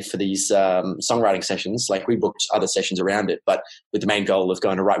LA for these songwriting sessions. Like we booked other sessions around it, but with the main goal of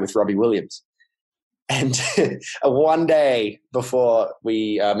going to write with Robbie Williams. And one day before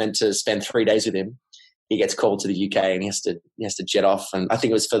we meant to spend 3 days with him, he gets called to the UK and he has to jet off. And I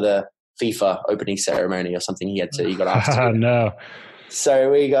think it was for the FIFA opening ceremony or something. He got asked to. No. So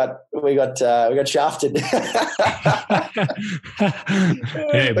we got shafted.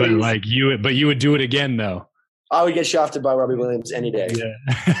 Hey, but you would do it again though. I would get shafted by Robbie Williams any day. Yeah.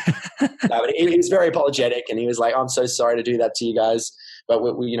 No, but he was very apologetic, and he was like, "I'm so sorry to do that to you guys, but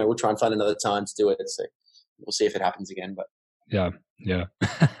we'll try and find another time to do it. So we'll see if it happens again." But yeah.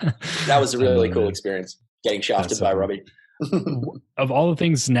 That was a really cool experience, getting shafted by Robbie. Of all the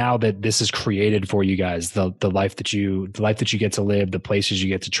things now that this has created for you guys, the life that you get to live, the places you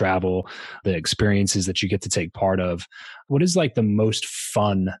get to travel, the experiences that you get to take part of, what is like the most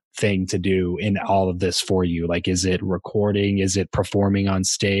fun thing to do in all of this for you? Like, is it recording? Is it performing on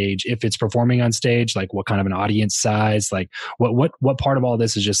stage? If it's performing on stage, like what kind of an audience size? Like what part of all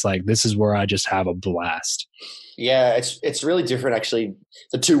this is just like, this is where I just have a blast? Yeah, it's really different actually.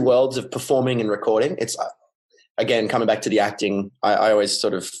 The two worlds of performing and recording. It's again, coming back to the acting, I always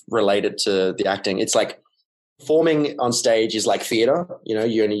sort of relate it to the acting. It's like performing on stage is like theater. You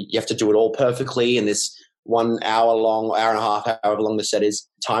have to do it all perfectly in this 1 hour long, hour and a half, however long the set is,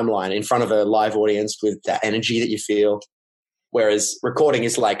 timeline in front of a live audience with that energy that you feel. Whereas recording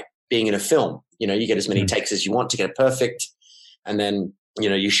is like being in a film. You get as many takes as you want to get it perfect. And then,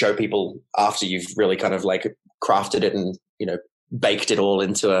 you show people after you've really kind of like crafted it and, baked it all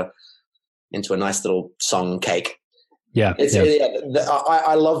into a nice little song cake. Yeah.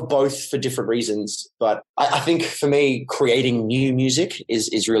 I love both for different reasons, but I think for me, creating new music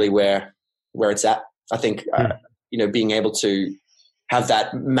is really where it's at. I think, being able to have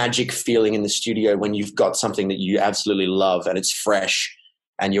that magic feeling in the studio when you've got something that you absolutely love and it's fresh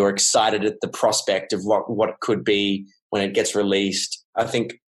and you're excited at the prospect of what it could be when it gets released. I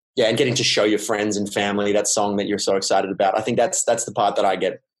think, and getting to show your friends and family that song that you're so excited about. I think that's the part that I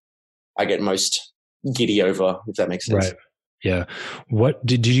get most giddy over, if that makes sense. Right. Yeah. What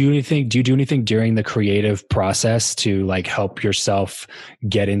do you do anything during the creative process to like help yourself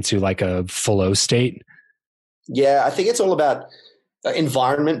get into like a flow state? Yeah, I think it's all about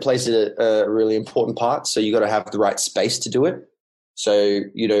environment plays a really important part. So you got to have the right space to do it. So,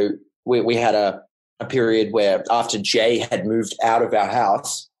 we had a period where after Jay had moved out of our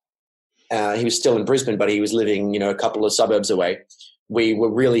house, he was still in Brisbane, but he was living, a couple of suburbs away. We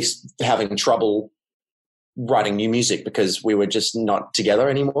were really having trouble writing new music because we were just not together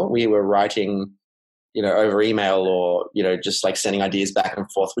anymore. We were writing, over email or, just like sending ideas back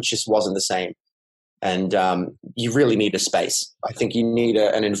and forth, which just wasn't the same. And you really need a space. I think you need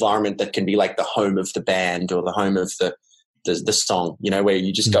an environment that can be like the home of the band or the home of the song, where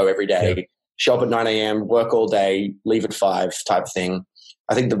you just go every day, show up at 9 a.m., work all day, leave at 5 type thing.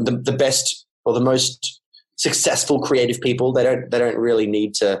 I think the best or the most successful creative people, they don't really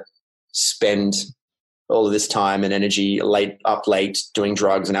need to spend all of this time and energy up late doing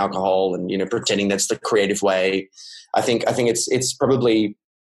drugs and alcohol and, pretending that's the creative way. I think it's probably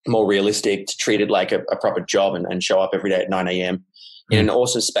more realistic to treat it like a proper job and show up every day at 9 a.m. in an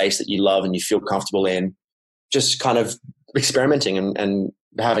awesome space that you love and you feel comfortable in, just kind of experimenting and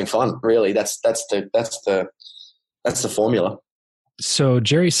having fun. Really, that's the formula. So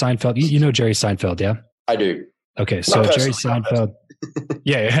Jerry Seinfeld, you know Jerry Seinfeld, yeah? I do. Okay, so Jerry Seinfeld,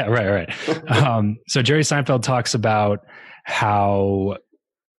 yeah, right. So Jerry Seinfeld talks about how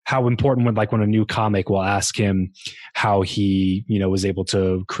important when a new comic will ask him how he, was able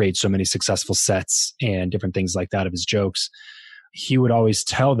to create so many successful sets and different things like that of his jokes. He would always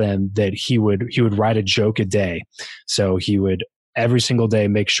tell them that he would write a joke a day. So he would every single day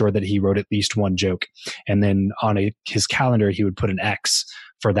make sure that he wrote at least one joke. And then on his calendar, he would put an X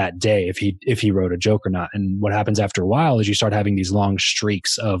for that day if he wrote a joke or not. And what happens after a while is you start having these long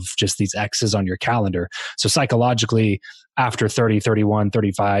streaks of just these X's on your calendar. So psychologically, after 30, 31,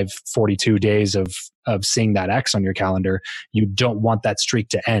 35, 42 days of seeing that X on your calendar, you don't want that streak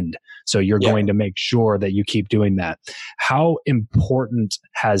to end. So you're going to make sure that you keep doing that. How important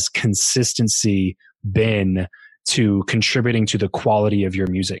has consistency been to contributing to the quality of your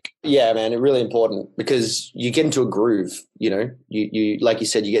music? Yeah, man, it's really important because you get into a groove, you like you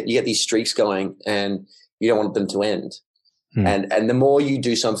said, you get these streaks going and you don't want them to end. And the more you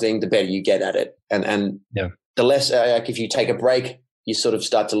do something, the better you get at it. And the less, like if you take a break, you sort of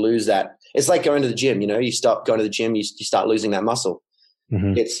start to lose that. It's like going to the gym, you stop going to the gym, you start losing that muscle.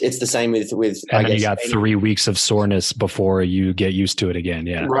 Mm-hmm. It's the same with and then you got 3 weeks of soreness before you get used to it again.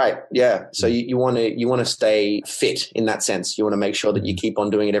 Yeah. Right. Yeah. So you want to stay fit in that sense. You want to make sure that you keep on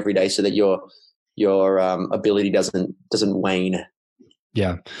doing it every day so that your ability doesn't wane.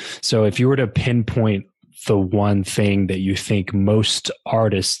 Yeah. So if you were to pinpoint the one thing that you think most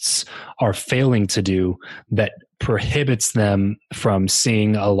artists are failing to do that prohibits them from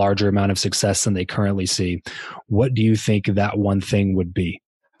seeing a larger amount of success than they currently see, what do you think that one thing would be?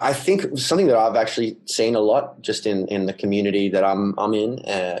 I think something that I've actually seen a lot just in the community that I'm in,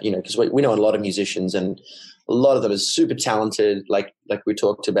 because we know a lot of musicians and a lot of them are super talented. Like we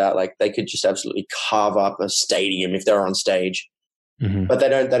talked about, like they could just absolutely carve up a stadium if they're on stage. Mm-hmm. But they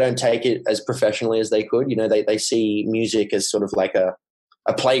don't take it as professionally as they could. They see music as sort of like a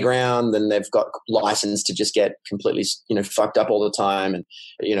playground, and they've got license to just get completely, fucked up all the time. And,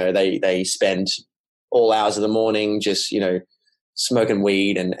 they spend all hours of the morning just, smoking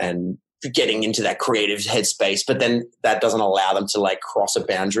weed and getting into that creative headspace. But then that doesn't allow them to like cross a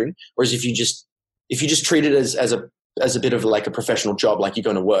boundary. Whereas if you just treat it as a bit of like a professional job, like you're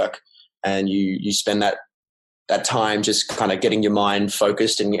going to work and you spend that time just kind of getting your mind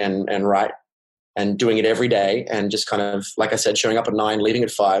focused and right and doing it every day and just kind of, like I said, showing up at 9, leaving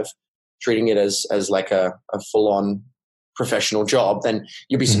at 5, treating it as like a full-on professional job, then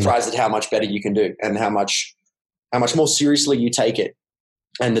you'll be surprised at how much better you can do and how much more seriously you take it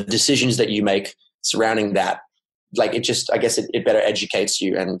and the decisions that you make surrounding that. Like it just, I guess it better educates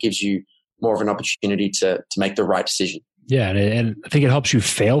you and gives you more of an opportunity to make the right decision. Yeah. And I think it helps you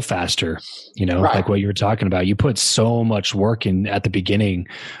fail faster, right. Like what you were talking about. You put so much work in at the beginning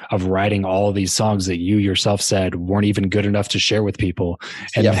of writing all these songs that you yourself said weren't even good enough to share with people.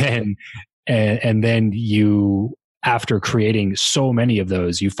 And then you, after creating so many of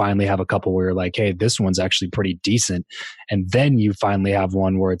those, you finally have a couple where you're like, hey, this one's actually pretty decent. And then you finally have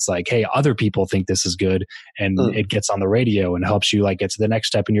one where it's like, hey, other people think this is good. And it gets on the radio and helps you like get to the next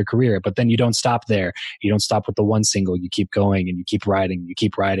step in your career. But then you don't stop there. You don't stop with the one single. You keep going and you keep writing,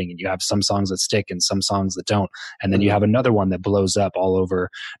 and you have some songs that stick and some songs that don't. And then you have another one that blows up all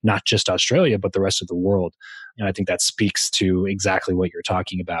over, not just Australia, but the rest of the world. And I think that speaks to exactly what you're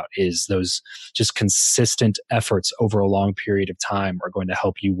talking about, is those just consistent efforts over a long period of time are going to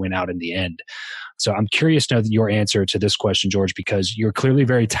help you win out in the end. So I'm curious to know your answer to this question, George, because you're clearly a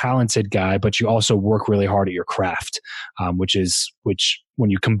very talented guy, but you also work really hard at your craft, which when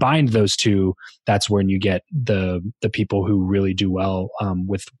you combine those two, that's when you get the people who really do well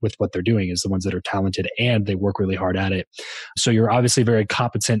with what they're doing, is the ones that are talented and they work really hard at it. So you're obviously a very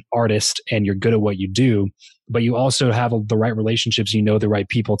competent artist and you're good at what you do, but you also have the right relationships. You know the right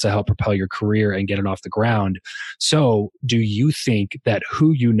people to help propel your career and get it off the ground. So do you think that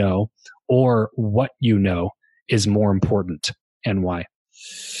who you know or what you know is more important, and why?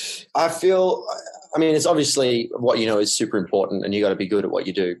 I mean, it's obviously what you know is super important and you got to be good at what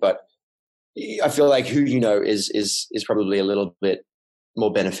you do. But I feel like who you know is probably a little bit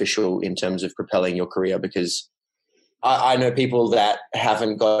more beneficial in terms of propelling your career, because I know people that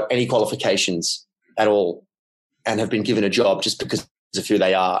haven't got any qualifications at all and have been given a job just because of who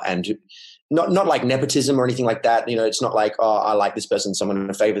they are, and not like nepotism or anything like that. You know, it's not like, oh, I like this person, so I'm going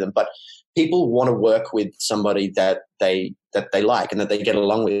to favor them. But people want to work with somebody that they like and that they get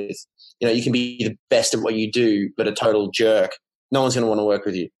along with. You know, you can be the best at what you do, but a total jerk. No one's going to want to work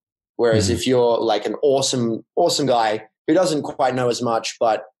with you. Whereas if you're like an awesome guy who doesn't quite know as much,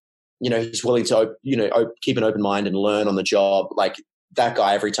 but you know, he's willing to, keep an open mind and learn on the job, like that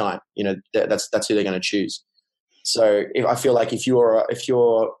guy every time, you know, that's who they're going to choose. So I feel like if you're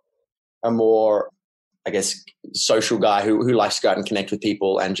a more, I guess, social guy who likes to go out and connect with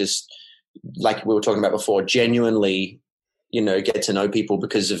people and just, like we were talking about before, genuinely, you know, get to know people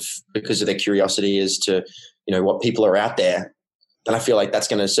because of their curiosity as to, you know, what people are out there, then I feel like that's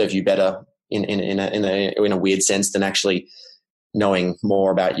going to serve you better in a weird sense than actually knowing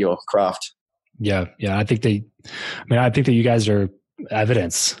more about your craft. Yeah. I think that you guys are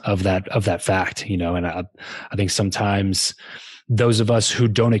evidence of that fact, you know, and I think sometimes those of us who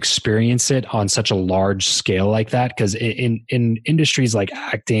don't experience it on such a large scale like that, because in industries like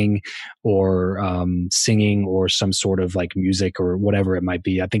acting or singing or some sort of like music or whatever it might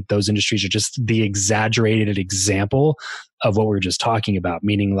be, I think those industries are just the exaggerated example of what we were just talking about,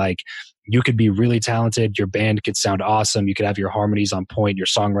 meaning like you could be really talented, your band could sound awesome, you could have your harmonies on point, your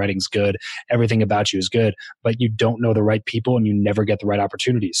songwriting's good, everything about you is good, but you don't know the right people and you never get the right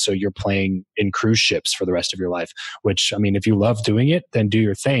opportunities. So you're playing in cruise ships for the rest of your life, which, I mean, if you love doing it, then do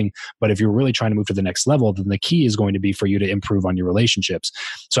your thing. But if you're really trying to move to the next level, then the key is going to be for you to improve on your relationships.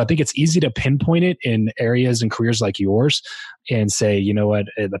 So I think it's easy to pinpoint it in areas and careers like yours and say, you know what,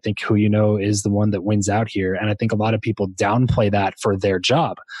 I think who you know is the one that wins out here. And I think a lot of people downplay that for their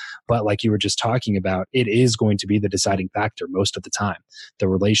job. But like you were just talking about, it is going to be the deciding factor most of the time. The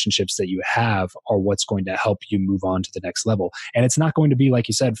relationships that you have are what's going to help you move on to the next level. And it's not going to be, like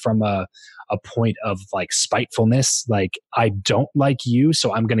you said, from a point of like spitefulness, like I don't like you,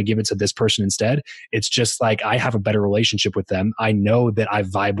 so I'm going to give it to this person instead. It's just like I have a better relationship with them. I know that I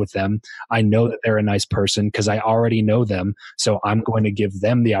vibe with them. I know that they're a nice person because I already know them. So I'm going to give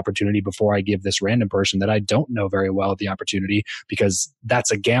them the opportunity before I give this random person that I don't know very well the opportunity, because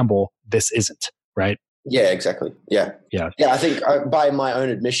that's a gamble. This isn't, right? Yeah, exactly. Yeah. I think by my own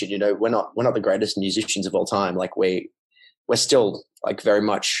admission, you know, we're not the greatest musicians of all time. Like we're still like very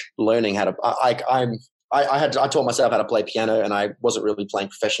much learning how to. I taught myself how to play piano, and I wasn't really playing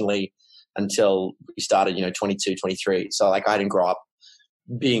professionally until we started. You know, 22, 23. So like I didn't grow up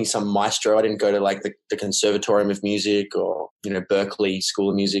being some maestro. I didn't go to like the Conservatorium of Music or, you know, Berkeley School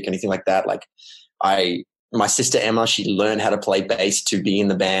of Music, anything like that. Like my sister Emma, she learned how to play bass to be in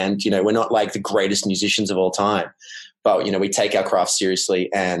the band. You know, we're not like the greatest musicians of all time, but, you know, we take our craft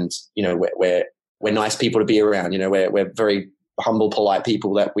seriously, and, you know, we're nice people to be around. You know, we're very humble, polite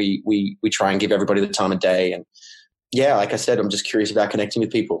people that we try and give everybody the time of day. And yeah, like I said, I'm just curious about connecting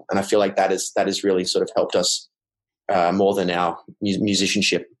with people. And I feel like that has really sort of helped us more than our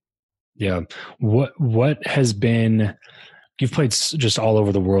musicianship. Yeah. What has been, you've played just all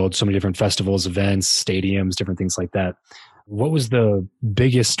over the world, so many different festivals, events, stadiums, different things like that. What was the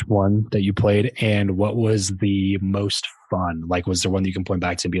biggest one that you played, and what was the most fun? Like, was there one that you can point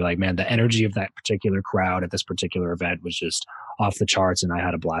back to and be like, man, the energy of that particular crowd at this particular event was just off the charts and I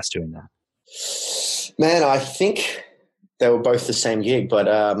had a blast doing that? Man, I think they were both the same gig,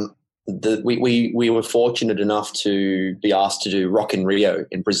 but we were fortunate enough to be asked to do Rock in Rio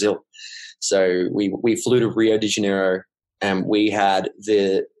in Brazil. So we flew to Rio de Janeiro, and we had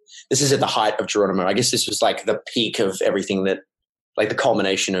this is at the height of Geronimo. I guess this was like the peak of everything that, like the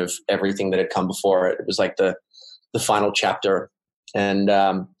culmination of everything that had come before it. It was like the final chapter. And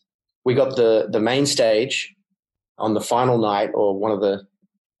we got the main stage on the final night, or I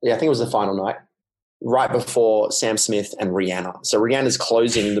think it was the final night. right before Sam Smith and Rihanna. So Rihanna's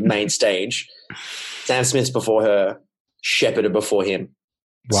closing the main stage. Sam Smith's before her, Sheppard are before him.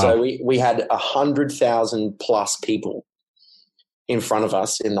 Wow. So we had 100,000 plus people in front of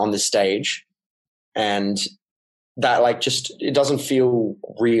us on this stage, and that like just it doesn't feel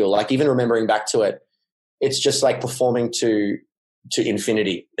real. Like even remembering back to it, it's just like performing to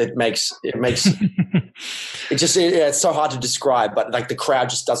infinity. It makes it's so hard to describe, but like the crowd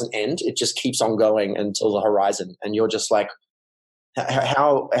just doesn't end. It just keeps on going until the horizon, and you're just like,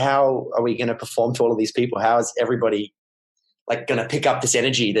 how are we going to perform to all of these people? How is everybody like going to pick up this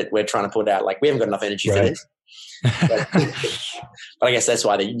energy that we're trying to put out? Like we haven't got enough energy for this. But I guess that's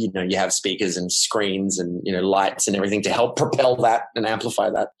why you have speakers and screens and lights and everything to help propel that and amplify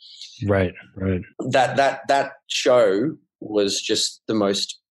that. Right. That show was just the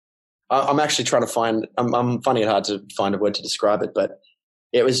most. I'm actually trying to find. I'm finding it hard to find a word to describe it, but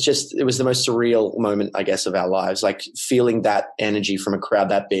it was the most surreal moment, I guess, of our lives. Like feeling that energy from a crowd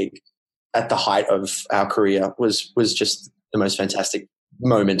that big at the height of our career was just the most fantastic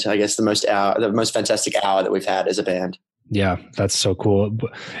moment. I guess the most fantastic hour that we've had as a band. Yeah, that's so cool.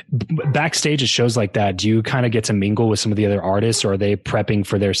 Backstage at shows like that, do you kind of get to mingle with some of the other artists, or are they prepping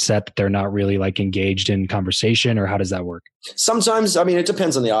for their set but they're not really like engaged in conversation, or how does that work? Sometimes, I mean, it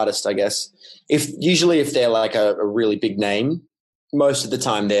depends on the artist, I guess. Usually if they're like a really big name, most of the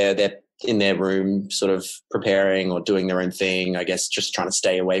time they're in their room sort of preparing or doing their own thing, I guess, just trying to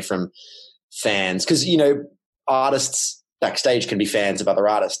stay away from fans. Because, artists backstage can be fans of other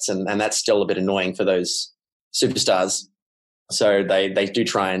artists, and that's still a bit annoying for those superstars. So they do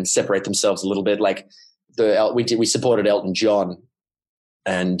try and separate themselves a little bit. Like we supported Elton John,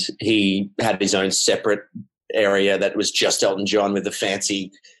 and he had his own separate area that was just Elton John with the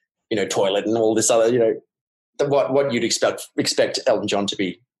fancy, toilet and all this other, what you'd expect Elton John to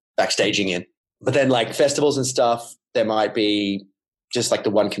be backstaging in. But then like festivals and stuff, there might be just like the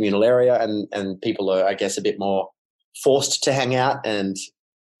one communal area, and people are, I guess, a bit more forced to hang out, and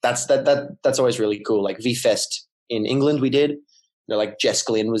that's always really cool. Like V-Fest in England we did, like Jess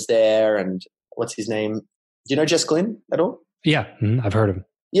Glynn was there, and what's his name? Do you know Jess Glynn at all? Yeah, I've heard of him.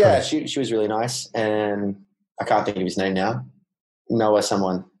 Yeah, she was really nice, and I can't think of his name now. Noah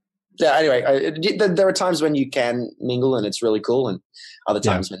someone. Yeah, anyway, there are times when you can mingle and it's really cool, and other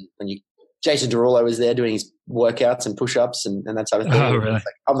times when you Jason Derulo was there doing his workouts and push-ups and that type of thing. Oh, really? Like,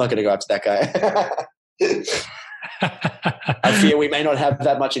 I'm not going to go up to that guy. I fear we may not have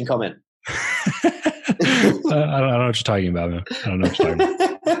that much in common. I don't know what you're talking about, man. I don't know what you're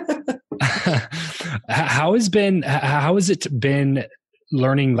talking about. How has it been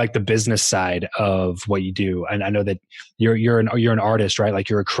learning like the business side of what you do? And I know that you're an artist, right? Like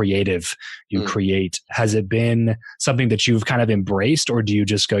you're a creative, you create. Has it been something that you've kind of embraced, or do you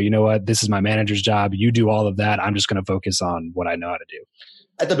just go, you know what, this is my manager's job, you do all of that, I'm just going to focus on what I know how to do?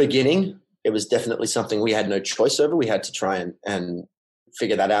 At the beginning, it was definitely something we had no choice over. We had to try and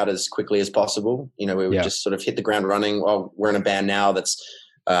figure that out as quickly as possible. We would just sort of hit the ground running. Well, we're in a band now that's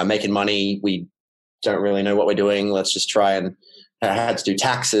making money. We don't really know what we're doing. Let's just try. And I had to do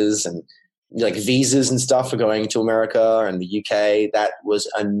taxes and like visas and stuff for going to America and the UK. That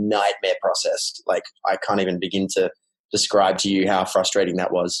was a nightmare process. Like I can't even begin to describe to you how frustrating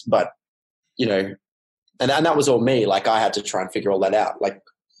that was. But, and that was all me. Like I had to try and figure all that out, like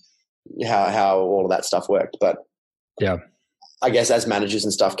how all of that stuff worked. But yeah, I guess as managers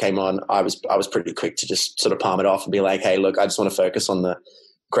and stuff came on, I was pretty quick to just sort of palm it off and be like, hey, look, I just want to focus on the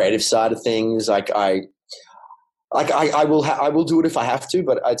creative side of things. I will do it if I have to,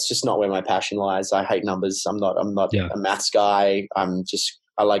 but it's just not where my passion lies. I hate numbers. I'm not a maths guy.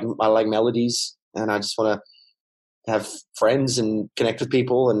 I like melodies, and I just want to have friends and connect with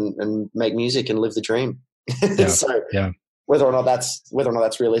people and make music and live the dream. So whether or not that's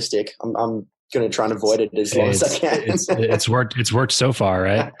realistic, I'm going to try and avoid it as long as I can. It's worked so far,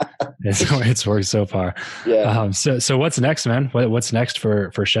 right? It's worked so far. Yeah. So what's next, man? What's next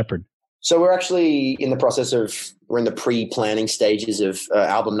for Sheppard? So we're actually in the process we're in the pre-planning stages of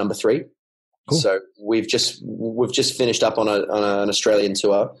album number 3. Cool. So we've just finished up on an Australian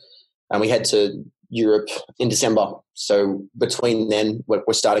tour, and we head to Europe in December. So between then, we're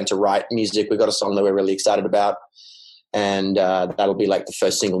starting to write music. We've got a song that we're really excited about, and that'll be like the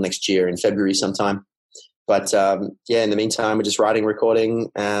first single next year in February sometime. But in the meantime, we're just writing, recording,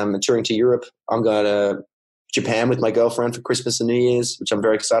 and touring to Europe. I'm going to Japan with my girlfriend for Christmas and New Year's, which I'm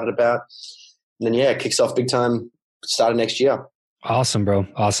very excited about. And then, it kicks off big time, start of next year. Awesome, bro.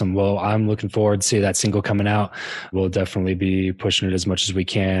 Awesome. Well, I'm looking forward to see that single coming out. We'll definitely be pushing it as much as we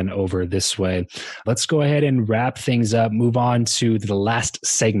can over this way. Let's go ahead and wrap things up. Move on to the last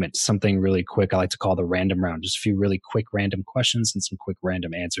segment, something really quick I like to call the random round. Just a few really quick random questions and some quick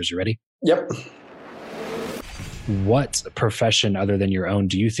random answers. You ready? Yep. What profession other than your own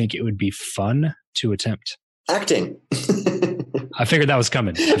do you think it would be fun to attempt? Acting. I figured that was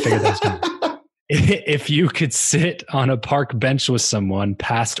coming. If you could sit on a park bench with someone,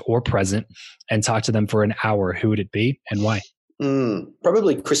 past or present, and talk to them for an hour, who would it be and why?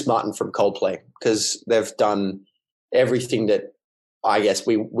 Probably Chris Martin from Coldplay, because they've done everything that I guess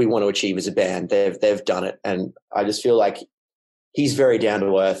we want to achieve as a band. They've done it, and I just feel like he's very down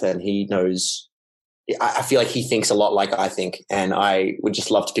to earth, and he knows. I feel like he thinks a lot like I think, and I would just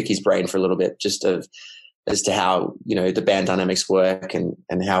love to pick his brain for a little bit, just as to how the band dynamics work and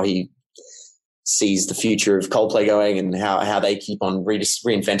how he sees the future of Coldplay going and how they keep on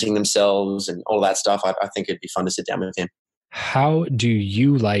reinventing themselves and all that stuff. I think it'd be fun to sit down with him. How do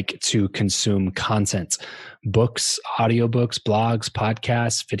you like to consume content? Books, audiobooks, blogs,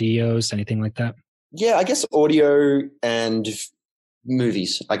 podcasts, videos, anything like that? Yeah, I guess audio and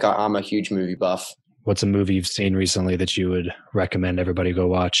movies. Like I'm a huge movie buff. What's a movie you've seen recently that you would recommend everybody go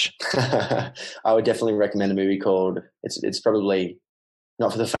watch? I would definitely recommend a movie called, it's probably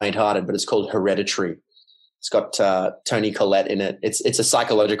not for the faint-hearted, but it's called Hereditary. It's got Toni Collette in it. It's a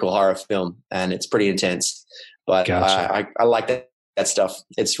psychological horror film, and it's pretty intense. But gotcha. I like that stuff.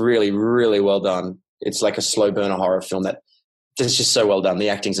 It's really, really well done. It's like a slow burner horror film it's just so well done. The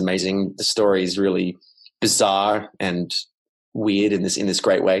acting's amazing. The story is really bizarre and weird in this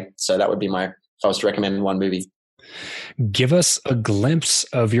great way. So that would be if I was to recommend one movie. Give us a glimpse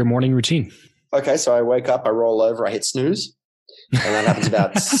of your morning routine. Okay, so I wake up, I roll over, I hit snooze. And that happens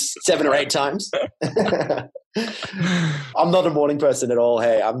about 7 or 8 times. I'm not a morning person at all.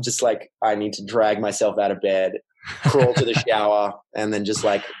 Hey, I'm just like, I need to drag myself out of bed, crawl to the shower, and then just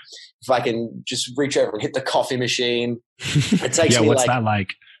like, if I can just reach over and hit the coffee machine. It takes me what's that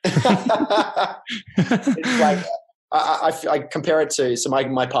like? It's like, I compare it to, so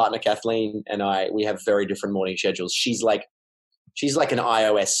my partner Kathleen and we have very different morning schedules. She's like an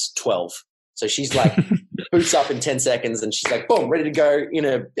iOS 12. So she's like boots up in 10 seconds and she's like, boom, ready to go,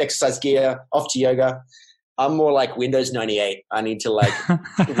 exercise gear, off to yoga. I'm more like Windows 98. I need to like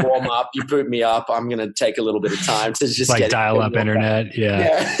warm up. You boot me up. I'm going to take a little bit of time to just like dial up internet.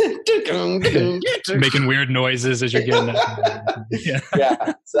 Yeah. Making weird noises as you're getting that.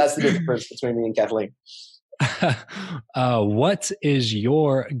 Yeah. So that's the difference between me and Kathleen. What is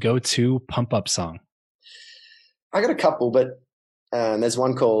your go-to pump up song? I got a couple, but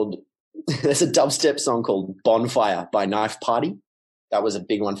there's a dubstep song called Bonfire by Knife Party. That was a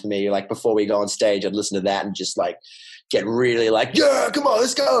big one for me. Like before we go on stage, I'd listen to that and just like get really like, yeah, come on,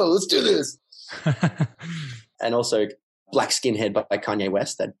 let's go. Let's do this. And also Black Skinhead by Kanye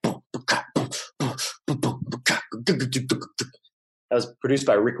West. That was produced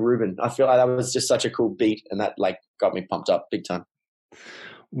by Rick Rubin. I feel like that was just such a cool beat, and that like got me pumped up big time.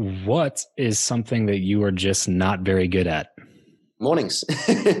 What is something that you are just not very good at? Mornings.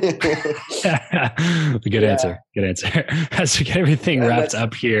 Good answer. Good answer. As we get everything wrapped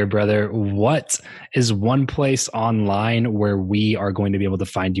up here, brother, what is one place online where we are going to be able to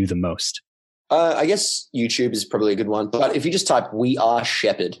find you the most? I guess YouTube is probably a good one. But if you just type "We Are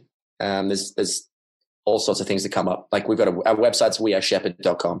Sheppard," there's all sorts of things that come up. Like we've got our website's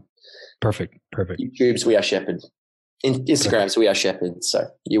wearesheppard.com. Perfect. YouTube's We Are Sheppard. Instagram's We Are Sheppard. So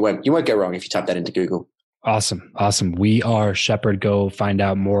you won't go wrong if you type that into Google. Awesome. We Are Sheppard. Go find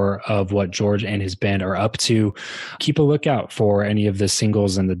out more of what George and his band are up to. Keep a lookout for any of the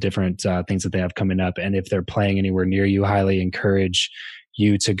singles and the different things that they have coming up. And if they're playing anywhere near you, highly encourage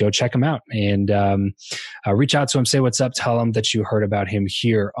you to go check them out and reach out to him, say what's up, tell him that you heard about him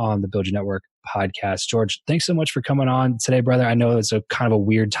here on the Build Your Network podcast. George, thanks so much for coming on today, brother. I know it's a kind of a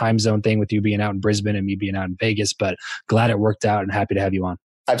weird time zone thing with you being out in Brisbane and me being out in Vegas, but glad it worked out and happy to have you on.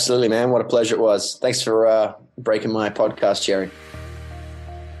 Absolutely, man. What a pleasure it was. Thanks for breaking my podcast, Jerry.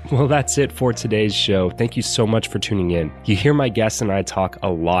 Well, that's it for today's show. Thank you so much for tuning in. You hear my guests and I talk a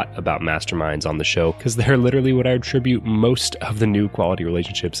lot about masterminds on the show because they're literally what I attribute most of the new quality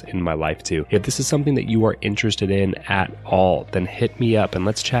relationships in my life to. If this is something that you are interested in at all, then hit me up and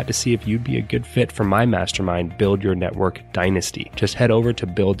let's chat to see if you'd be a good fit for my mastermind, Build Your Network Dynasty. Just head over to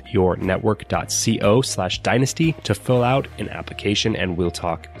buildyournetwork.co/dynasty to fill out an application and we'll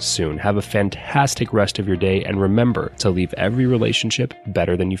talk soon. Have a fantastic rest of your day and remember to leave every relationship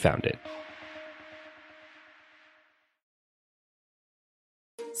better than you found it.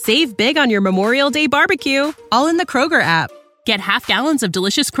 Save big on your Memorial Day barbecue, all in the Kroger app. Get half gallons of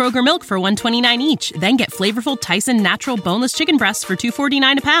delicious Kroger milk for $1.29 each. Then get flavorful Tyson natural boneless chicken breasts for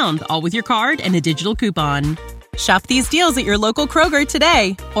 $2.49 a pound, all with your card and a digital coupon. Shop these deals at your local Kroger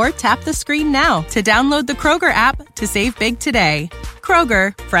today, or tap the screen now to download the Kroger app to save big today.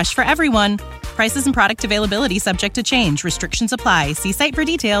 Kroger, fresh for everyone. Prices and product availability subject to change. Restrictions apply. See site for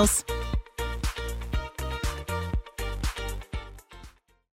details.